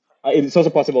 It's also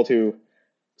possible to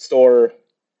store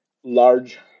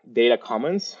large data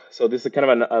commons. So this is kind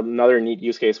of another neat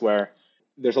use case where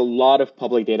there's a lot of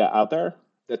public data out there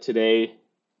that today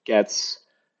gets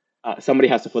somebody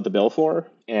has to foot the bill for,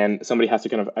 and somebody has to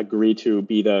kind of agree to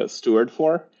be the steward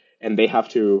for, and they have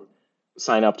to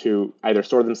sign up to either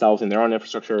store themselves in their own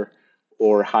infrastructure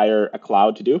or hire a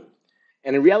cloud to do.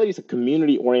 And in reality, it's a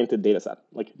community-oriented data set.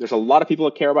 Like there's a lot of people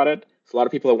that care about it. There's a lot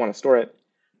of people that want to store it,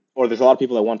 or there's a lot of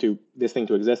people that want this thing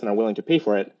to exist and are willing to pay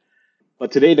for it.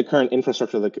 But today, the current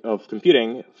infrastructure of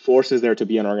computing forces there to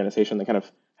be an organization that kind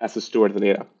of has to steward the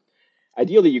data.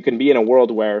 Ideally, you can be in a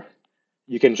world where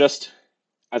you can just,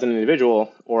 as an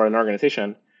individual or an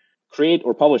organization, create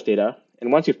or publish data,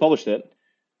 and once you've published it,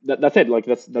 that's it. Like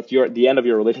that's the end of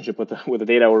your relationship with the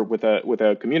data or with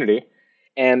a community.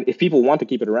 And if people want to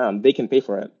keep it around, they can pay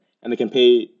for it, and they can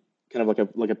pay kind of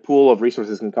like a pool of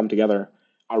resources can come together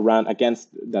around against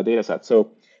that data set.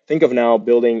 So think of now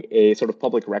building a sort of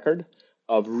public record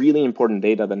of really important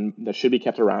data that should be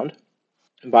kept around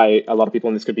by a lot of people,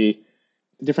 and this could be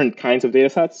different kinds of data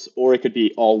sets, or it could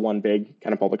be all one big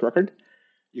kind of public record.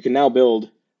 You can now build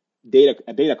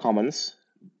a data commons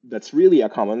that's really a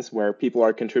commons where people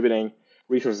are contributing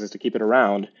resources to keep it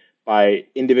around by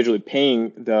individually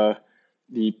paying the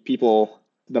people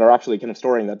that are actually kind of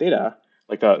storing that data,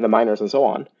 like the miners and so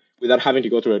on, without having to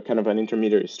go through a kind of an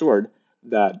intermediary steward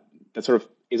that sort of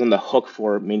is on the hook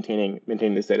for maintaining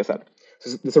this data set.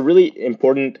 So it's a really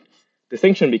important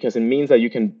distinction because it means that you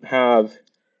can have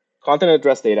content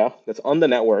address data that's on the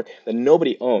network that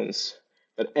nobody owns,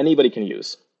 that anybody can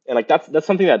use. And like that's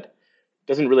something that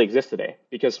doesn't really exist today,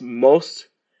 because most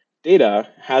data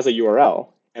has a URL,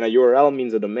 and a URL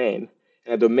means a domain,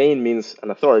 and a domain means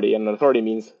an authority, and an authority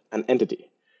means an entity.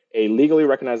 A legally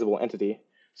recognizable entity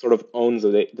sort of owns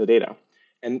the data.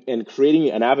 And creating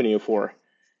an avenue for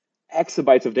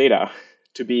exabytes of data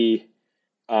to be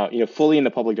fully in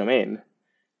the public domain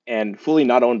and fully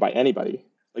not owned by anybody,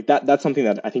 like that's something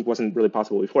that I think wasn't really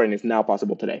possible before and is now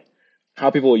possible today. How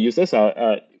people will use this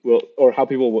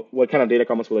what kind of data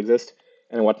commons will exist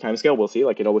and what timescale we'll see.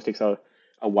 Like, it always takes a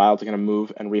while to kind of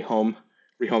move and rehome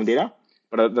data,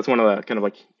 but that's one of the kind of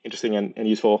like interesting and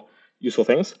useful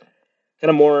things. Kind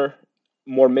of more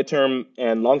midterm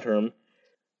and long term,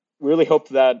 we really hope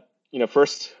that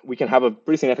first we can have a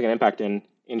pretty significant impact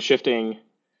in shifting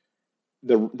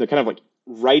the kind of like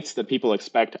rights that people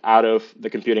expect out of the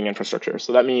computing infrastructure.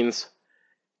 So that means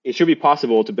it should be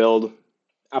possible to build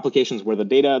applications where the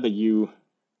data that you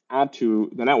add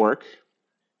to the network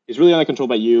is really only controlled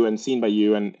by you and seen by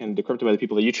you and decrypted by the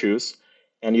people that you choose.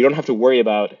 And you don't have to worry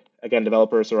about, again,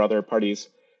 developers or other parties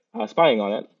spying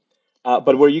on it.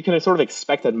 But where you can sort of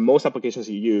expect that most applications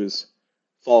you use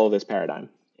follow this paradigm.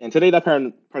 And today that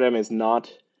paradigm is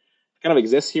not, kind of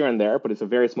exists here and there, but it's a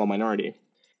very small minority.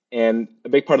 And a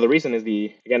big part of the reason is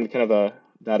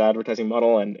that advertising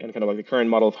model and kind of like the current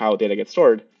model of how data gets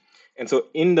stored. And so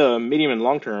in the medium and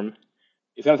long term,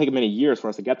 it's going to take many years for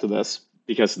us to get to this,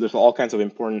 because there's all kinds of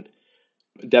important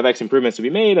DevX improvements to be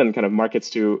made and kind of markets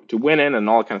to win in and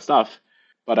all that kind of stuff.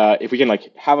 But if we can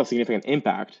like have a significant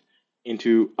impact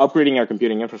into upgrading our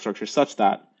computing infrastructure such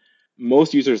that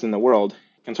most users in the world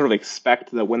can sort of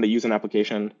expect that when they use an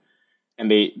application and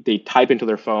they type into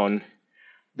their phone,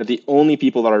 that the only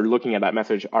people that are looking at that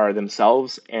message are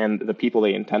themselves and the people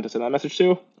they intend to send that message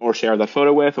to or share that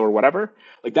photo with or whatever,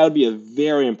 like that would be a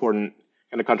very important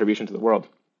kind of contribution to the world.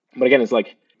 But again, it's like,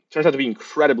 it turns out to be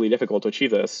incredibly difficult to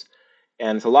achieve this.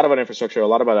 And it's a lot about infrastructure, a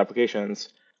lot about applications,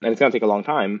 and it's going to take a long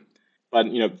time. But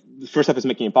the first step is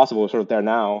making it possible. We're sort of there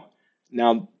now.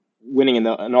 Now, winning in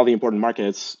all the important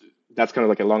markets, that's kind of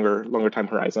like a longer time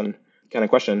horizon kind of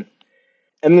question.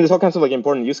 And then there's all kinds of like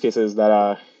important use cases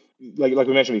that, like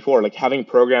we mentioned before, like having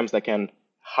programs that can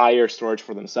hire storage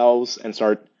for themselves and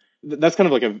start. That's kind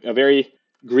of like a very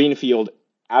greenfield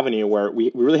avenue where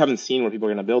we really haven't seen what people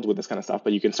are going to build with this kind of stuff.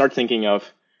 But you can start thinking of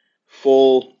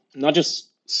full, not just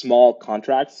small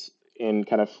contracts in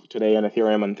kind of today on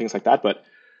Ethereum and things like that, but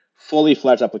fully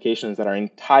fledged applications that are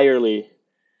entirely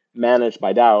managed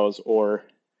by DAOs or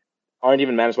aren't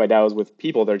even managed by DAOs with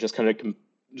people. They're just kind of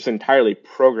just entirely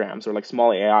programs or like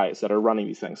small AIs that are running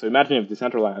these things. So imagine if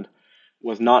Decentraland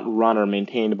was not run or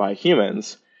maintained by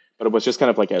humans, but it was just kind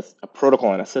of like a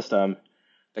protocol and a system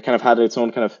that kind of had its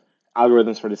own kind of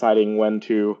algorithms for deciding when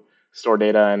to store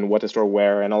data and what to store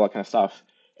where and all that kind of stuff.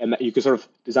 And that you could sort of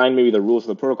design maybe the rules of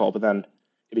the protocol, but then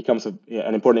it becomes an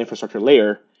important infrastructure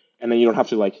layer. And then you don't have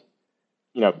to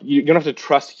you don't have to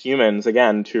trust humans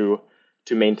again to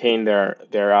maintain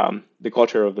the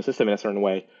culture of the system in a certain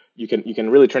way. You can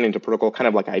really turn into protocol kind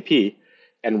of like IP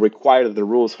and require that the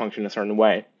rules function a certain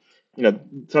way.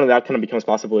 Some of that kind of becomes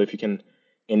possible if you can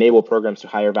enable programs to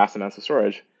hire vast amounts of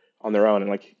storage on their own.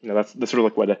 And that's sort of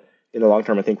like what in the long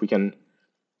term I think we can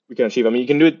achieve. I mean, you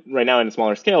can do it right now in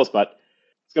smaller scales, but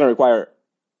it's going to require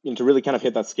to really kind of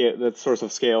hit that source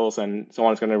of scales and so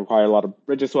on. It's going to require a lot of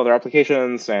bridges to other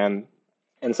applications and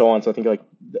so on. So I think like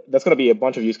that's going to be a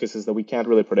bunch of use cases that we can't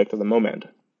really predict at the moment,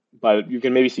 but you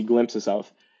can maybe see glimpses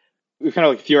of. We've kind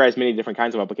of like theorized many different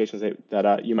kinds of applications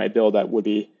that you might build that would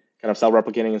be kind of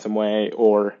self-replicating in some way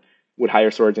or would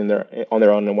hire storage on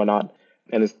their own and whatnot.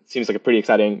 And it seems like a pretty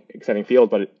exciting field,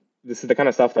 but this is the kind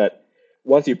of stuff that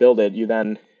once you build it, you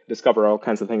then discover all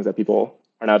kinds of things that people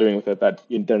are now doing with it that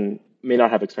you then may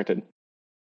not have expected.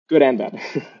 Good and bad.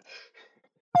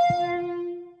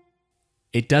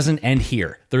 It doesn't end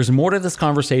here. There's more to this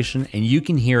conversation, and you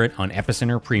can hear it on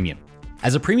Epicenter Premium.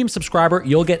 As a premium subscriber,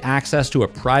 you'll get access to a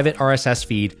private RSS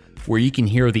feed where you can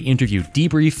hear the interview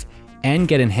debrief and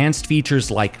get enhanced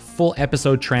features like full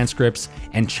episode transcripts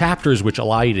and chapters which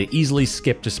allow you to easily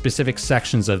skip to specific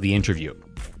sections of the interview.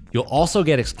 You'll also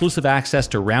get exclusive access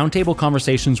to roundtable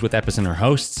conversations with Epicenter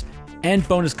hosts and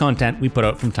bonus content we put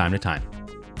out from time to time.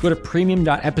 Go to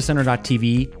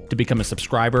premium.epicenter.tv to become a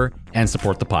subscriber and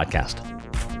support the podcast.